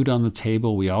had food on the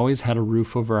table. We always had a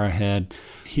roof over our head.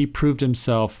 He proved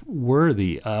himself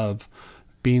worthy of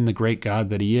being the great God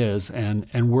that he is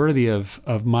and worthy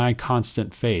of my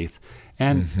constant faith.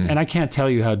 And I can't tell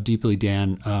you how deeply,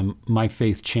 Dan, my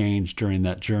faith changed during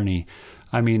that journey.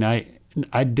 I mean,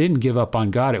 I didn't give up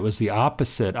on God. It was the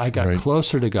opposite. I got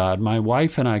closer to God. My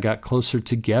wife and I got closer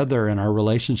together in our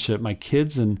relationship. My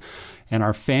kids and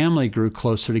our family grew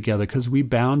closer together because we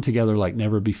bound together like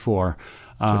never before.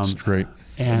 That's great.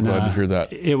 I'm glad to hear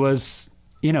that. It was,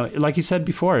 like you said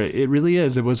before, it really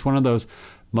is. It was one of those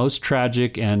most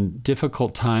tragic and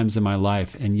difficult times in my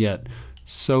life, and yet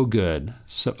so good,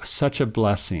 such a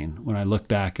blessing when I look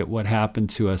back at what happened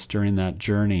to us during that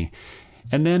journey.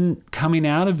 And then coming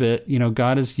out of it,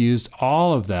 God has used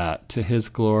all of that to his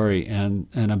glory and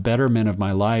a betterment of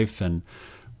my life. And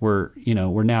we're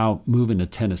now moving to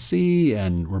Tennessee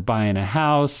and we're buying a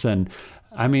house. And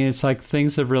I mean, it's like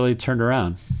things have really turned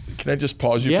around. Can I just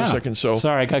pause you for a second?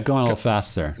 Sorry, I got going a little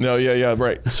fast there. No, yeah,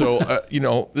 right. So,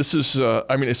 this is,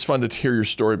 it's fun to hear your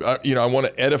story. But, I want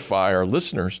to edify our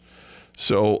listeners.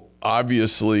 So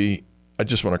obviously, I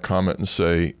just want to comment and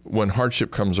say, when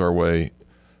hardship comes our way,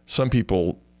 some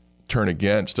people turn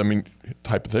against. I mean,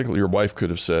 hypothetically, your wife could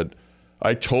have said,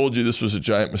 I told you this was a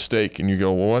giant mistake. And you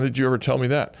go, well, why did you ever tell me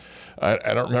that? I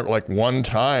don't remember, like one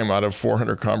time out of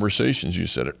 400 conversations, you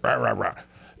said it, rah, rah, rah.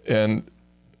 And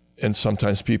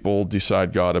sometimes people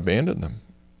decide God abandoned them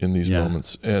in these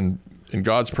moments. And in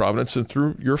God's providence and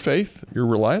through your faith, your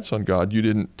reliance on God, you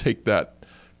didn't take that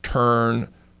turn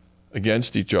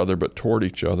against each other, but toward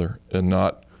each other, and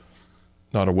not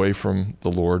away from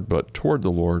the Lord, but toward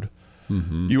the Lord.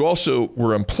 You also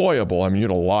were employable. I mean,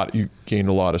 you gained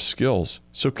a lot of skills.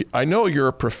 So I know you're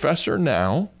a professor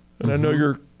now, and I know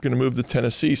you're going to move to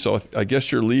Tennessee. So I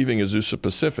guess you're leaving Azusa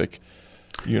Pacific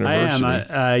University.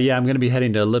 I am. I'm going to be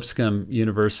heading to Lipscomb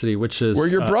University, which is where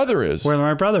your brother is. Where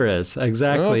my brother is,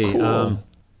 exactly. Oh, cool.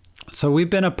 So we've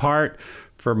been apart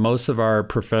for most of our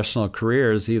professional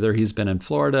careers. Either he's been in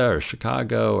Florida or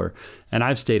Chicago, and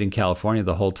I've stayed in California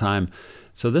the whole time.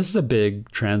 So this is a big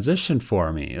transition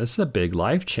for me. This is a big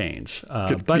life change.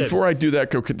 But before I do that,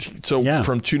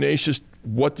 from Tunacious,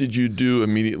 what did you do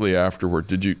immediately afterward?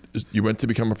 You went to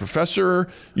become a professor?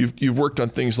 You've worked on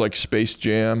things like Space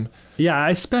Jam. Yeah,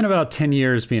 I spent about 10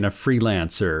 years being a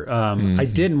freelancer. I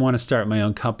didn't want to start my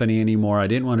own company anymore. I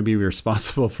didn't want to be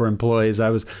responsible for employees. That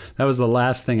was the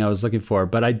last thing I was looking for.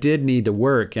 But I did need to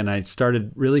work, and I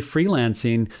started really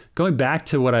freelancing, going back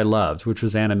to what I loved, which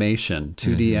was animation,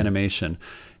 2D animation.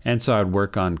 And so I'd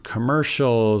work on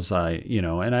commercials,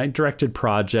 and I directed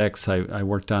projects. I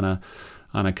worked on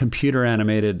a computer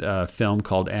animated film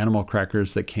called Animal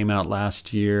Crackers that came out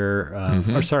last year,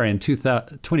 in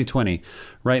 2020,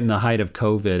 right in the height of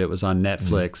COVID. It was on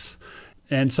Netflix.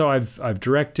 And so I've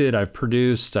directed, I've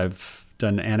produced, I've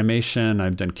done animation,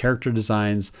 I've done character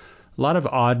designs, a lot of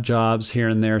odd jobs here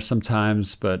and there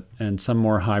sometimes, and some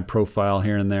more high profile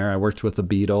here and there. I worked with the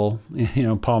Beatle,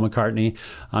 Paul McCartney,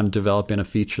 on developing a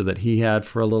feature that he had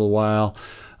for a little while.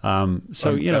 Now,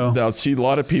 see, a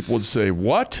lot of people would say,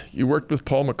 "What? You worked with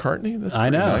Paul McCartney? That's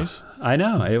pretty nice." I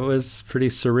know. It was pretty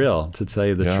surreal, to tell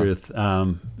you the truth.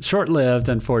 Short-lived,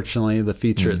 unfortunately. The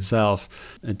feature itself,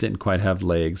 it didn't quite have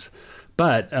legs,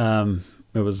 but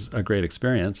it was a great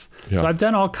experience. Yeah. So I've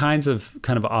done all kinds of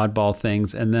kind of oddball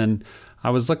things, and then I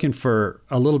was looking for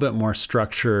a little bit more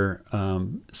structure,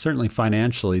 certainly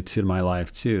financially, to my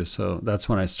life too. So that's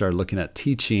when I started looking at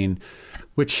teaching,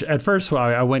 which at first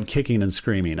I went kicking and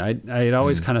screaming. I had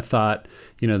always kind of thought,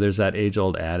 there's that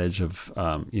age-old adage of,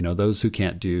 those who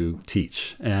can't do,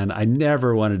 teach. And I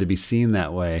never wanted to be seen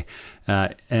that way.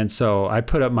 And so I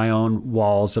put up my own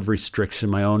walls of restriction.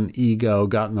 My own ego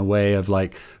got in the way of,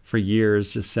 for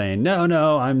years, just saying,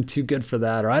 no, I'm too good for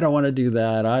that, or I don't want to do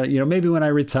that. Maybe when I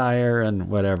retire and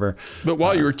whatever. But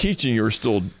while you were teaching, you were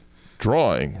still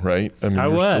drawing, right? I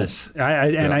was. I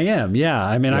am.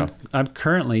 Yeah. I'm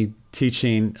currently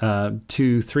teaching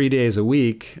 2-3 days a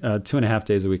week, 2.5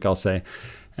 days a week, I'll say.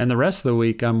 And the rest of the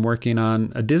week, I'm working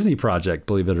on a Disney project,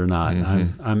 believe it or not.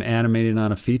 I'm animating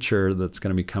on a feature that's going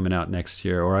to be coming out next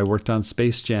year. Or I worked on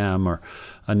Space Jam, or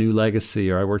A New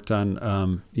Legacy, or I worked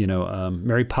on,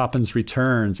 Mary Poppins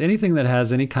Returns. Anything that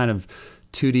has any kind of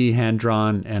 2D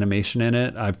hand-drawn animation in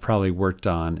it, I've probably worked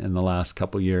on in the last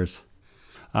couple years.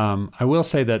 I will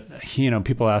say that,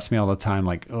 people ask me all the time,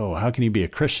 oh, how can you be a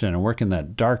Christian and work in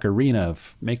that dark arena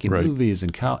of making movies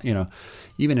and,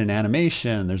 even in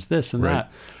animation, there's this and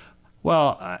that.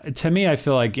 Well, to me, I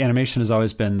feel like animation has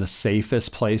always been the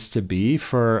safest place to be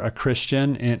for a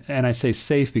Christian. And I say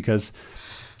safe because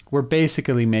we're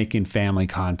basically making family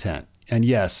content. And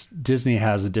yes, Disney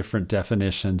has a different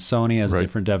definition. Sony has a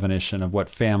different definition of what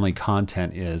family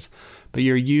content is. But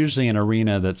you're usually in an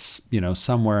arena that's,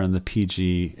 somewhere in the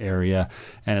PG area,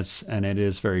 and it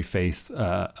is very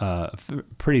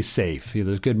pretty safe.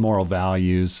 There's good moral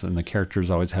values, and the characters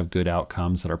always have good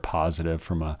outcomes that are positive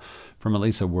from at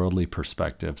least a worldly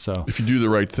perspective. So if you do the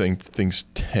right thing, things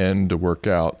tend to work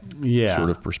out. Yeah.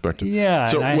 Sort of perspective. Yeah.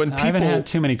 So I haven't had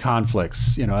too many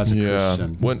conflicts, as a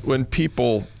Christian. When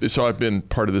people, so I've been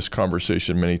part of this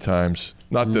conversation many times.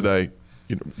 Not that I.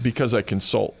 Because I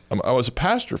consult. I was a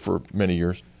pastor for many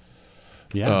years.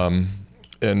 Yeah.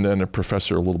 And then a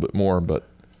professor a little bit more, but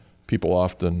people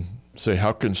often say,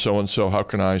 how can how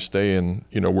can I stay in,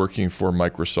 working for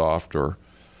Microsoft or,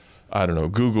 I don't know,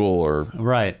 Google or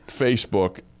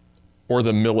Facebook or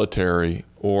the military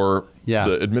or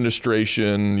the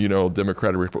administration,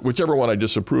 Democratic, whichever one I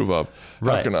disapprove of.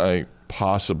 How can I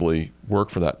possibly work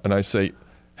for that? And I say,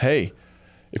 hey,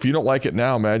 if you don't like it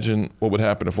now, imagine what would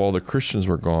happen if all the Christians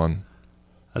were gone.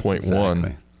 That's point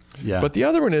one. Yeah. But the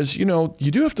other one is, you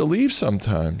do have to leave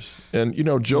sometimes. And,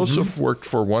 Joseph worked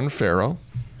for one Pharaoh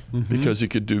because he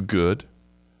could do good.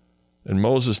 And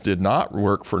Moses did not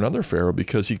work for another Pharaoh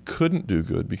because he couldn't do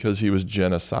good, because he was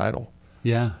genocidal.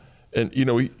 Yeah. And,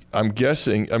 I'm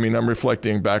guessing, I'm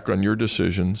reflecting back on your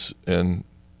decisions and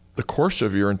the course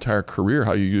of your entire career,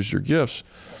 how you use your gifts.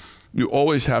 You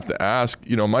always have to ask,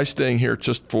 am I staying here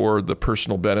just for the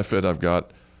personal benefit? I've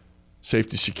got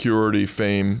safety, security,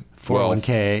 fame,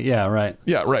 401k. Yeah, right.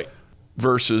 Yeah, right.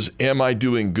 Versus, am I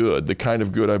doing good, the kind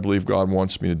of good I believe God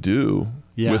wants me to do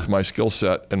with my skill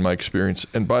set and my experience?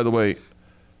 And by the way,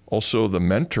 also the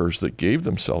mentors that gave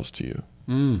themselves to you.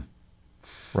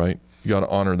 Right? You got to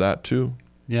honor that too.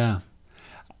 Yeah.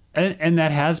 And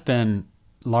that has been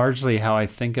largely how I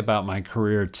think about my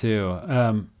career too.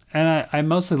 And I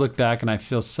mostly look back and I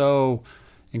feel so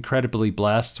incredibly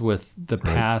blessed with the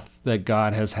path that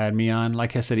God has had me on.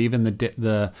 Like I said, even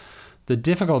the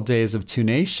difficult days of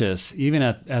Tenacious, even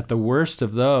at the worst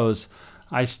of those,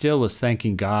 I still was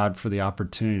thanking God for the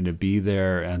opportunity to be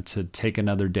there and to take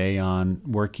another day on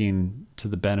working to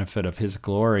the benefit of His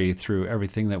glory through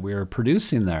everything that we were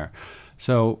producing there.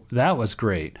 So that was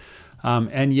great.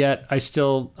 And yet I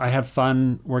have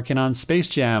fun working on Space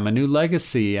Jam, a new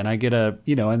legacy, and I get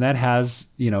and that has,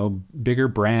 bigger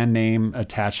brand name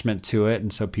attachment to it.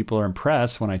 And so people are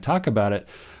impressed when I talk about it,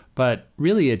 but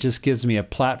really it just gives me a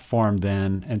platform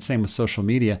then, and same with social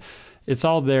media. It's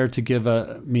all there to give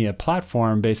me a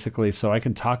platform, basically, so I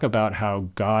can talk about how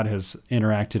God has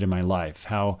interacted in my life,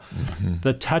 how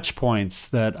the touch points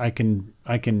that I can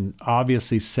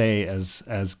obviously say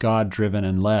as God driven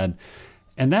and led.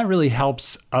 And that really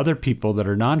helps other people that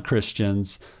are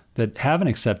non-Christians that haven't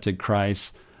accepted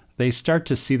Christ. They start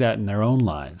to see that in their own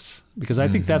lives, because I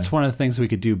think that's one of the things we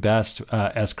could do best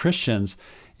as Christians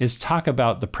is talk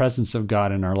about the presence of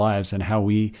God in our lives and how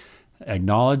we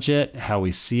acknowledge it, how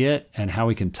we see it, and how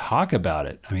we can talk about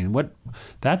it. I mean,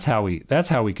 that's how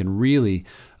we can really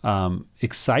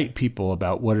excite people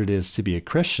about what it is to be a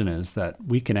Christian, is that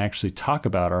we can actually talk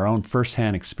about our own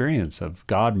firsthand experience of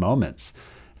God moments.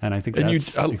 And I think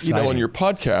that's exciting. On your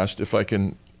podcast, if I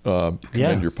can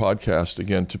commend your podcast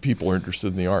again to people who are interested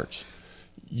in the arts,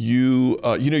 you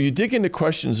dig into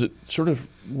questions that sort of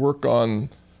work on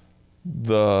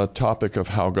the topic of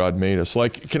how God made us.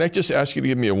 Like, can I just ask you to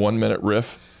give me a 1-minute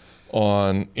riff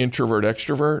on introvert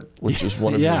extrovert, which is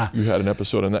one of you had an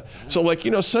episode on that. So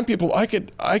some people, I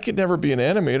could never be an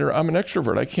animator. I'm an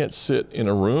extrovert. I can't sit in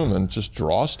a room and just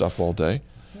draw stuff all day.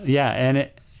 Yeah, and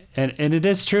it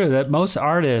is true that most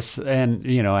artists, and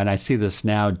I see this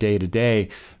now day to day,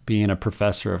 being a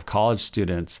professor of college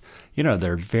students,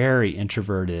 they're very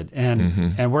introverted,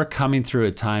 and we're coming through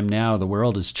a time now. The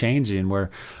world is changing where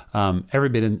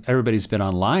everybody's been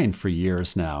online for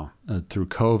years now through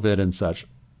COVID and such,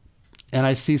 and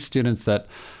I see students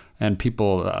and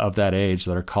people of that age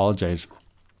that are college age,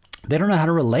 they don't know how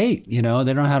to relate. They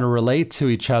don't know how to relate to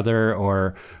each other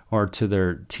or to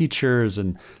their teachers,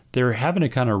 and they're having to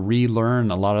kind of relearn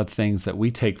a lot of things that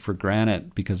we take for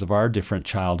granted because of our different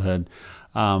childhood.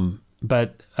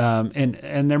 But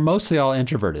they're mostly all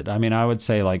introverted. I mean, I would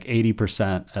say like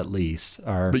 80% at least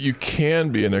are. But you can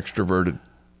be an extroverted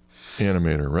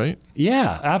animator, right?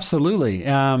 Yeah, absolutely.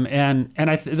 And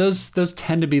those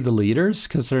tend to be the leaders,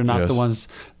 because they're not the ones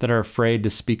that are afraid to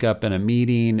speak up in a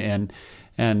meeting.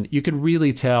 And you can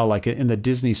really tell, like in the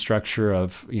Disney structure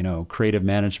of creative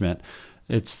management,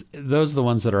 those are the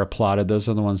ones that are applauded. Those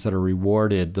are the ones that are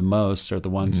rewarded the most, are the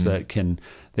ones that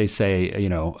they say,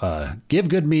 give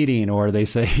good meeting, or they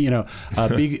say,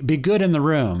 be good in the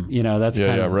room. That's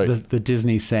kind of the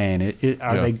Disney saying.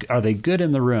 Are they good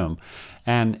in the room?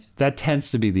 And that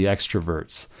tends to be the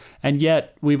extroverts. And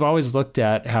yet we've always looked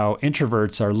at how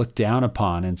introverts are looked down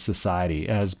upon in society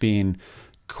as being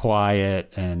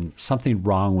quiet and something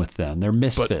wrong with them. They're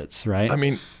misfits, right? I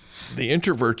mean, the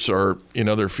introverts are, in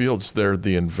other fields, they're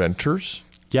the inventors.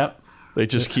 Yep. They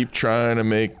just keep trying to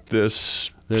make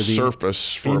this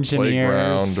surface for a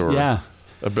playground or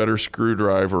a better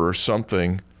screwdriver or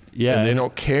something. Yeah. And they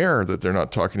don't care that they're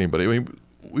not talking to anybody. I mean,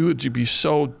 we would be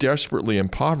so desperately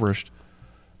impoverished.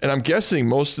 And I'm guessing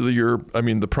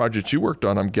the projects you worked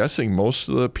on, I'm guessing most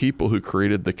of the people who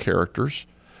created the characters,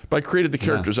 by created the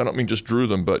characters, I don't mean just drew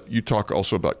them, but you talk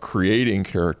also about creating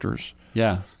characters.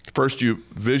 Yeah. First you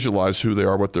visualize who they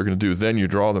are, what they're going to do, then you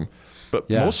draw them. But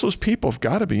most of those people have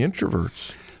got to be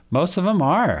introverts. Most of them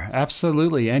are,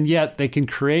 absolutely. And yet they can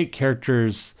create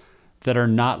characters that are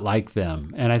not like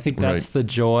them. And I think that's the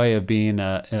joy of being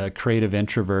a creative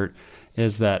introvert,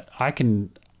 is that I can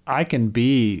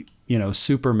be,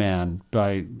 Superman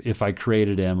if I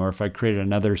created him, or if I created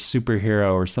another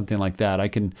superhero or something like that. I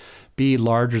can be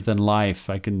larger than life.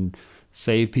 I can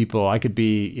save people. I could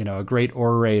be, a great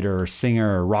orator or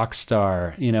singer or rock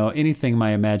star, anything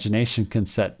my imagination can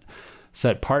set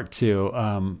part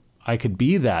to. I could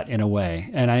be that in a way.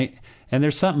 And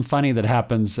there's something funny that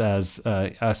happens as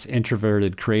us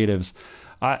introverted creatives.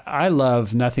 I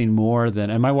love nothing more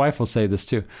than, and my wife will say this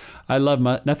too, I love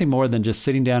nothing more than just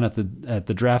sitting down at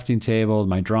the drafting table,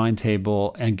 my drawing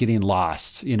table, and getting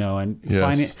lost,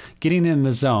 and getting in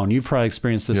the zone. You've probably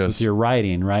experienced this with your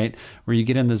writing, right? Where you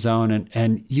get in the zone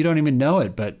and you don't even know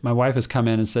it, but my wife has come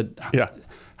in and said,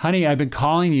 honey, I've been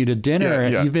calling you to dinner.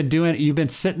 Yeah. You've been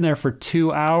sitting there for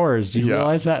 2 hours. Do you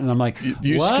realize that? And I'm like,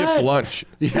 you what? Skipped lunch.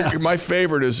 Yeah. My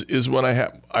favorite is when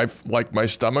I've my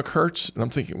stomach hurts, and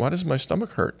I'm thinking, why does my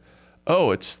stomach hurt?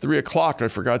 Oh, it's 3:00. I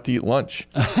forgot to eat lunch.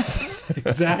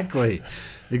 Exactly.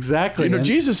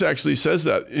 Jesus actually says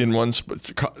that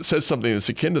says something that's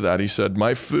akin to that. He said,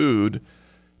 my food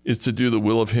is to do the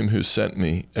will of him who sent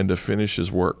me and to finish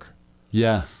his work.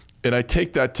 Yeah. And I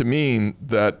take that to mean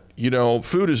that,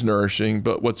 food is nourishing,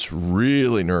 but what's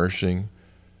really nourishing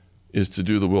is to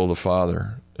do the will of the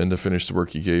Father and to finish the work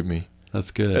he gave me.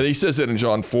 That's good. And he says that in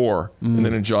John 4. And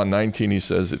then in John 19, he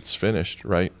says it's finished,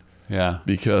 right? Yeah.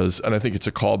 And I think it's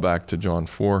a callback to John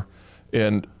 4.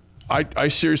 And I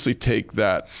seriously take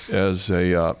that as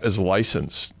a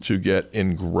license to get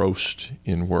engrossed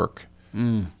in work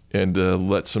and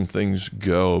let some things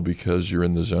go because you're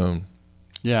in the zone.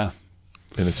 Yeah.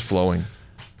 And it's flowing.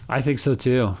 I think so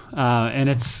too. And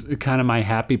it's kind of my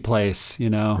happy place,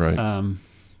 Right.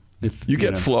 If you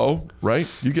get flow, right?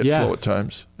 You get flow at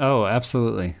times. Oh,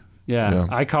 absolutely. Yeah.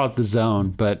 I call it the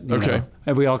zone, but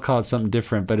and we all call it something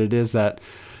different, but it is that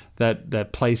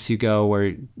place you go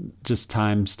where just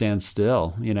time stands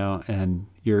still, and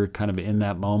you're kind of in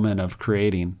that moment of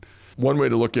creating. One way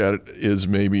to look at it is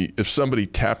maybe if somebody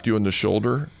tapped you on the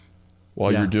shoulder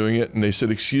while you're doing it and they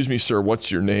said, "Excuse me, sir,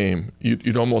 what's your name?"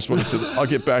 You'd almost want to say, "I'll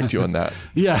get back to you on that."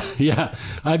 Yeah.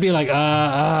 I'd be like,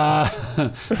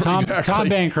 Tom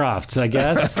Bancroft, I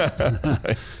guess.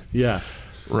 Right. Yeah.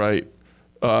 Right.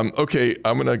 Okay,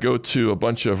 I'm going to go to a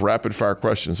bunch of rapid fire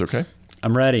questions, okay?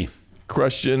 I'm ready.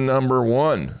 Question number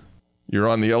 1. You're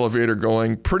on the elevator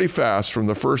going pretty fast from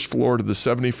the first floor to the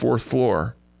 74th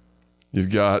floor.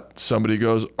 You've got somebody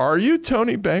goes, "Are you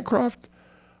Tony Bancroft?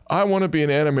 I want to be an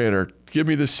animator. Give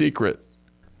me the secret."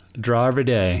 Draw every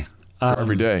day.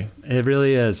 Every day. It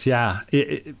really is, yeah.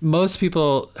 Most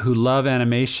people who love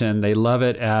animation, they love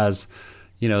it as,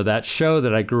 that show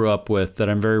that I grew up with that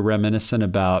I'm very reminiscent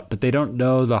about, but they don't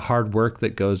know the hard work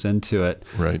that goes into it.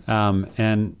 Right.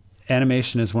 And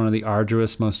animation is one of the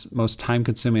arduous, most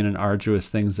time-consuming and arduous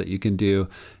things that you can do,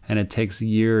 and it takes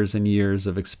years and years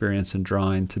of experience in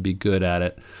drawing to be good at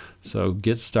it. So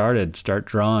get started. Start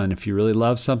drawing. If you really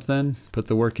love something, put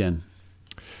the work in.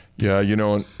 Yeah,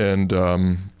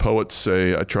 and poets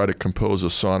say, "I try to compose a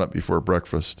sonnet before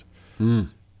breakfast."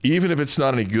 Even if it's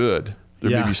not any good,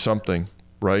 there may be something,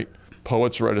 right?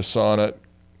 Poets write a sonnet.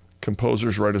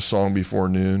 Composers write a song before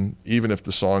noon. Even if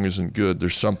the song isn't good,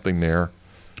 there's something there.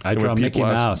 I draw Mickey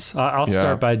Mouse. I'll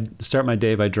start my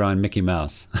day by drawing Mickey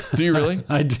Mouse. Do you really?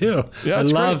 I do. Yeah,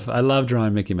 I love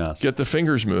drawing Mickey Mouse. Get the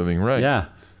fingers moving, right? Yeah.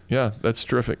 Yeah, that's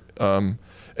terrific. And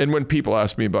when people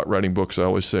ask me about writing books, I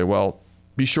always say, well,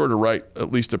 be sure to write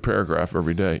at least a paragraph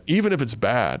every day, even if it's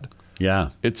bad. Yeah.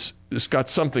 It's got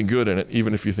something good in it,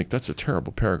 even if you think that's a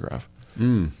terrible paragraph.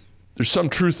 There's some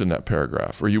truth in that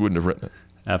paragraph, or you wouldn't have written it.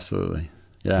 Absolutely.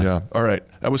 Yeah. Yeah. All right.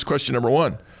 That was question number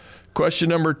 1. Question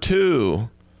number 2.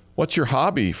 What's your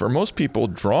hobby? For most people,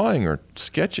 drawing or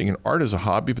sketching and art is a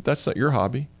hobby, but that's not your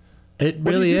hobby. It really is.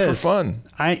 What do you do for fun?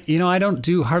 I don't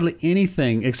do hardly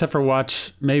anything except for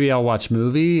I'll watch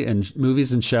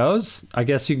movies and shows. I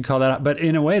guess you can call that, but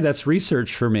in a way that's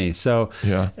research for me. So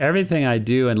everything I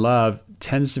do and love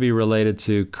tends to be related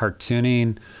to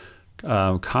cartooning,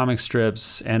 comic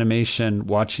strips, animation,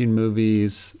 watching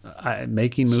movies,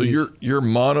 making movies. So you're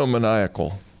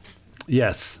monomaniacal.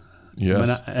 Yes.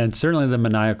 Yes. And certainly the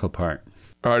maniacal part.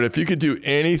 All right. If you could do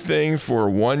anything for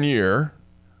 1 year.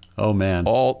 Oh, man.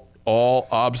 All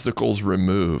obstacles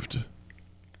removed.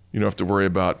 You don't have to worry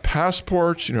about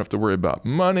passports. You don't have to worry about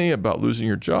money, about losing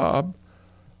your job.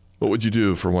 What would you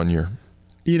do for 1 year?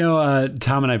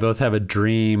 Tom and I both have a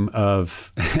dream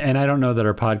of, and I don't know that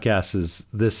our podcast is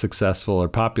this successful or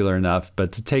popular enough,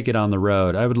 but to take it on the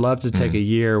road. I would love to take a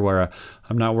year where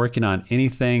I'm not working on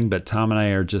anything, but Tom and I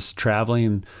are just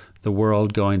traveling the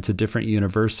world, going to different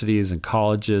universities and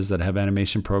colleges that have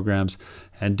animation programs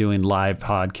and doing live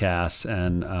podcasts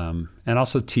and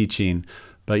also teaching.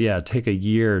 But yeah, take a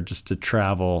year just to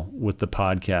travel with the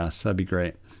podcast. That'd be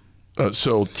great.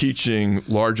 So teaching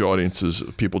large audiences,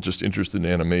 people just interested in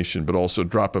animation, but also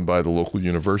dropping by the local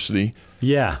university.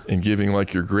 Yeah. And giving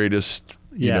like your greatest,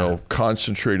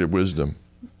 concentrated wisdom.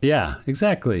 Yeah,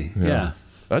 exactly. Yeah.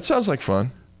 That sounds like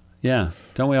fun. Yeah.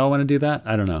 Don't we all want to do that?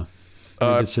 I don't know.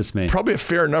 Maybe it's just me. Probably a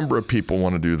fair number of people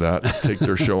want to do that, take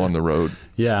their show on the road.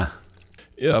 Yeah.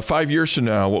 5 years from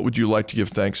now, what would you like to give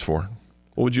thanks for?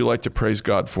 What would you like to praise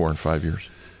God for in 5 years?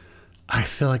 I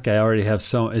feel like I already have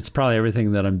it's probably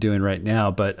everything that I'm doing right now,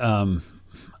 but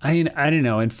I don't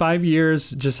know. In 5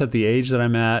 years, just at the age that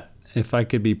I'm at, if I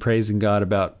could be praising God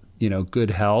about,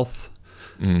 good health,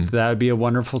 that would be a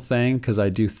wonderful thing, because I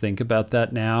do think about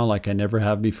that now like I never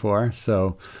have before.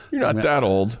 So you're not that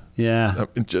old. Yeah.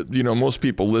 Most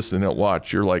people listen and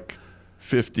watch, you're like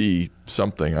 50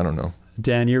 something. I don't know.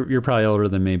 Dan, you're probably older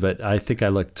than me, but I think I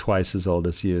look twice as old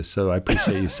as you. So I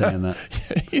appreciate you saying that.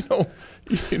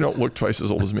 You don't look twice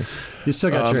as old as me. You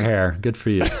still got your hair. Good for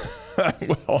you.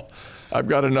 Well, I've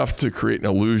got enough to create an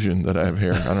illusion that I have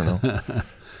hair. I don't know.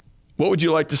 What would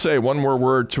you like to say? One more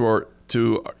word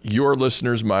to your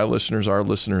listeners, my listeners, our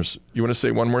listeners. You want to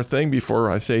say one more thing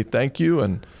before I say thank you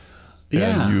and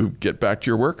you get back to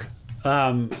your work?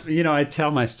 I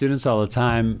tell my students all the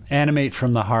time, animate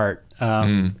from the heart.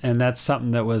 And that's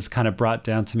something that was kind of brought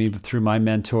down to me through my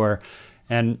mentor.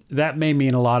 And that may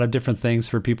mean a lot of different things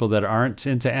for people that aren't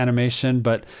into animation.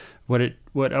 But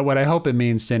what I hope it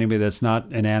means to anybody that's not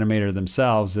an animator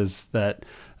themselves is that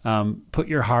put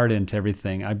your heart into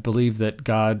everything. I believe that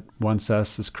God wants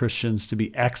us as Christians to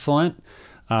be excellent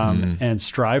and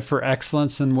strive for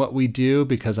excellence in what we do,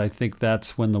 because I think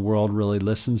that's when the world really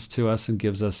listens to us and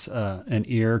gives us an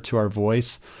ear to our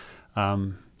voice.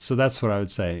 So that's what I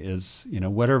would say is,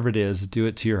 whatever it is, do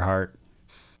it to your heart.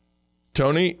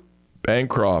 Tony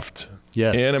Bancroft,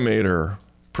 yes, animator,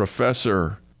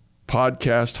 professor,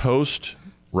 podcast host,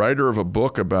 writer of a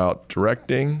book about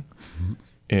directing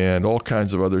and all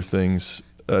kinds of other things.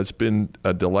 It's been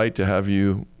a delight to have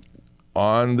you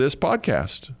on this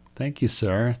podcast. Thank you,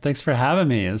 sir. Thanks for having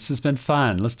me. This has been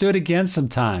fun. Let's do it again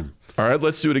sometime. All right,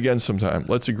 let's do it again sometime.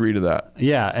 Let's agree to that.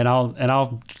 Yeah, and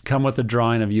I'll come with a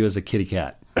drawing of you as a kitty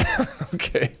cat.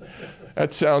 Okay.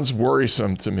 That sounds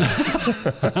worrisome to me.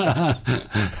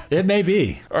 It may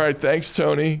be. All right, thanks,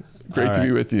 Tony. Great to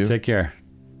be with you. Take care.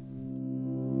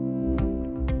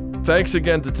 Thanks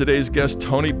again to today's guest,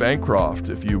 Tony Bancroft.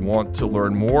 If you want to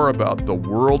learn more about the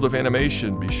world of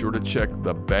animation, be sure to check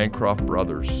The Bancroft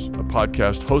Brothers, a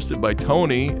podcast hosted by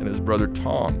Tony and his brother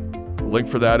Tom. The link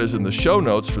for that is in the show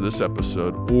notes for this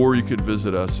episode, or you could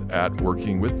visit us at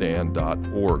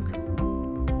workingwithdan.org.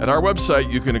 At our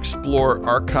website, you can explore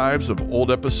archives of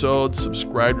old episodes,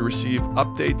 subscribe to receive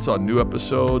updates on new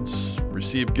episodes,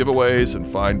 receive giveaways, and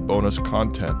find bonus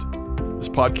content. This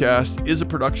podcast is a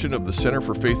production of the Center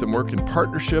for Faith and Work in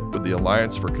partnership with the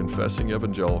Alliance for Confessing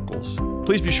Evangelicals.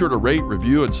 Please be sure to rate,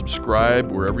 review, and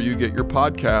subscribe wherever you get your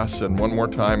podcasts. And one more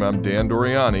time, I'm Dan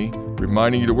Doriani,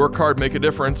 reminding you to work hard, make a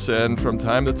difference, and from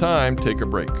time to time, take a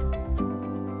break.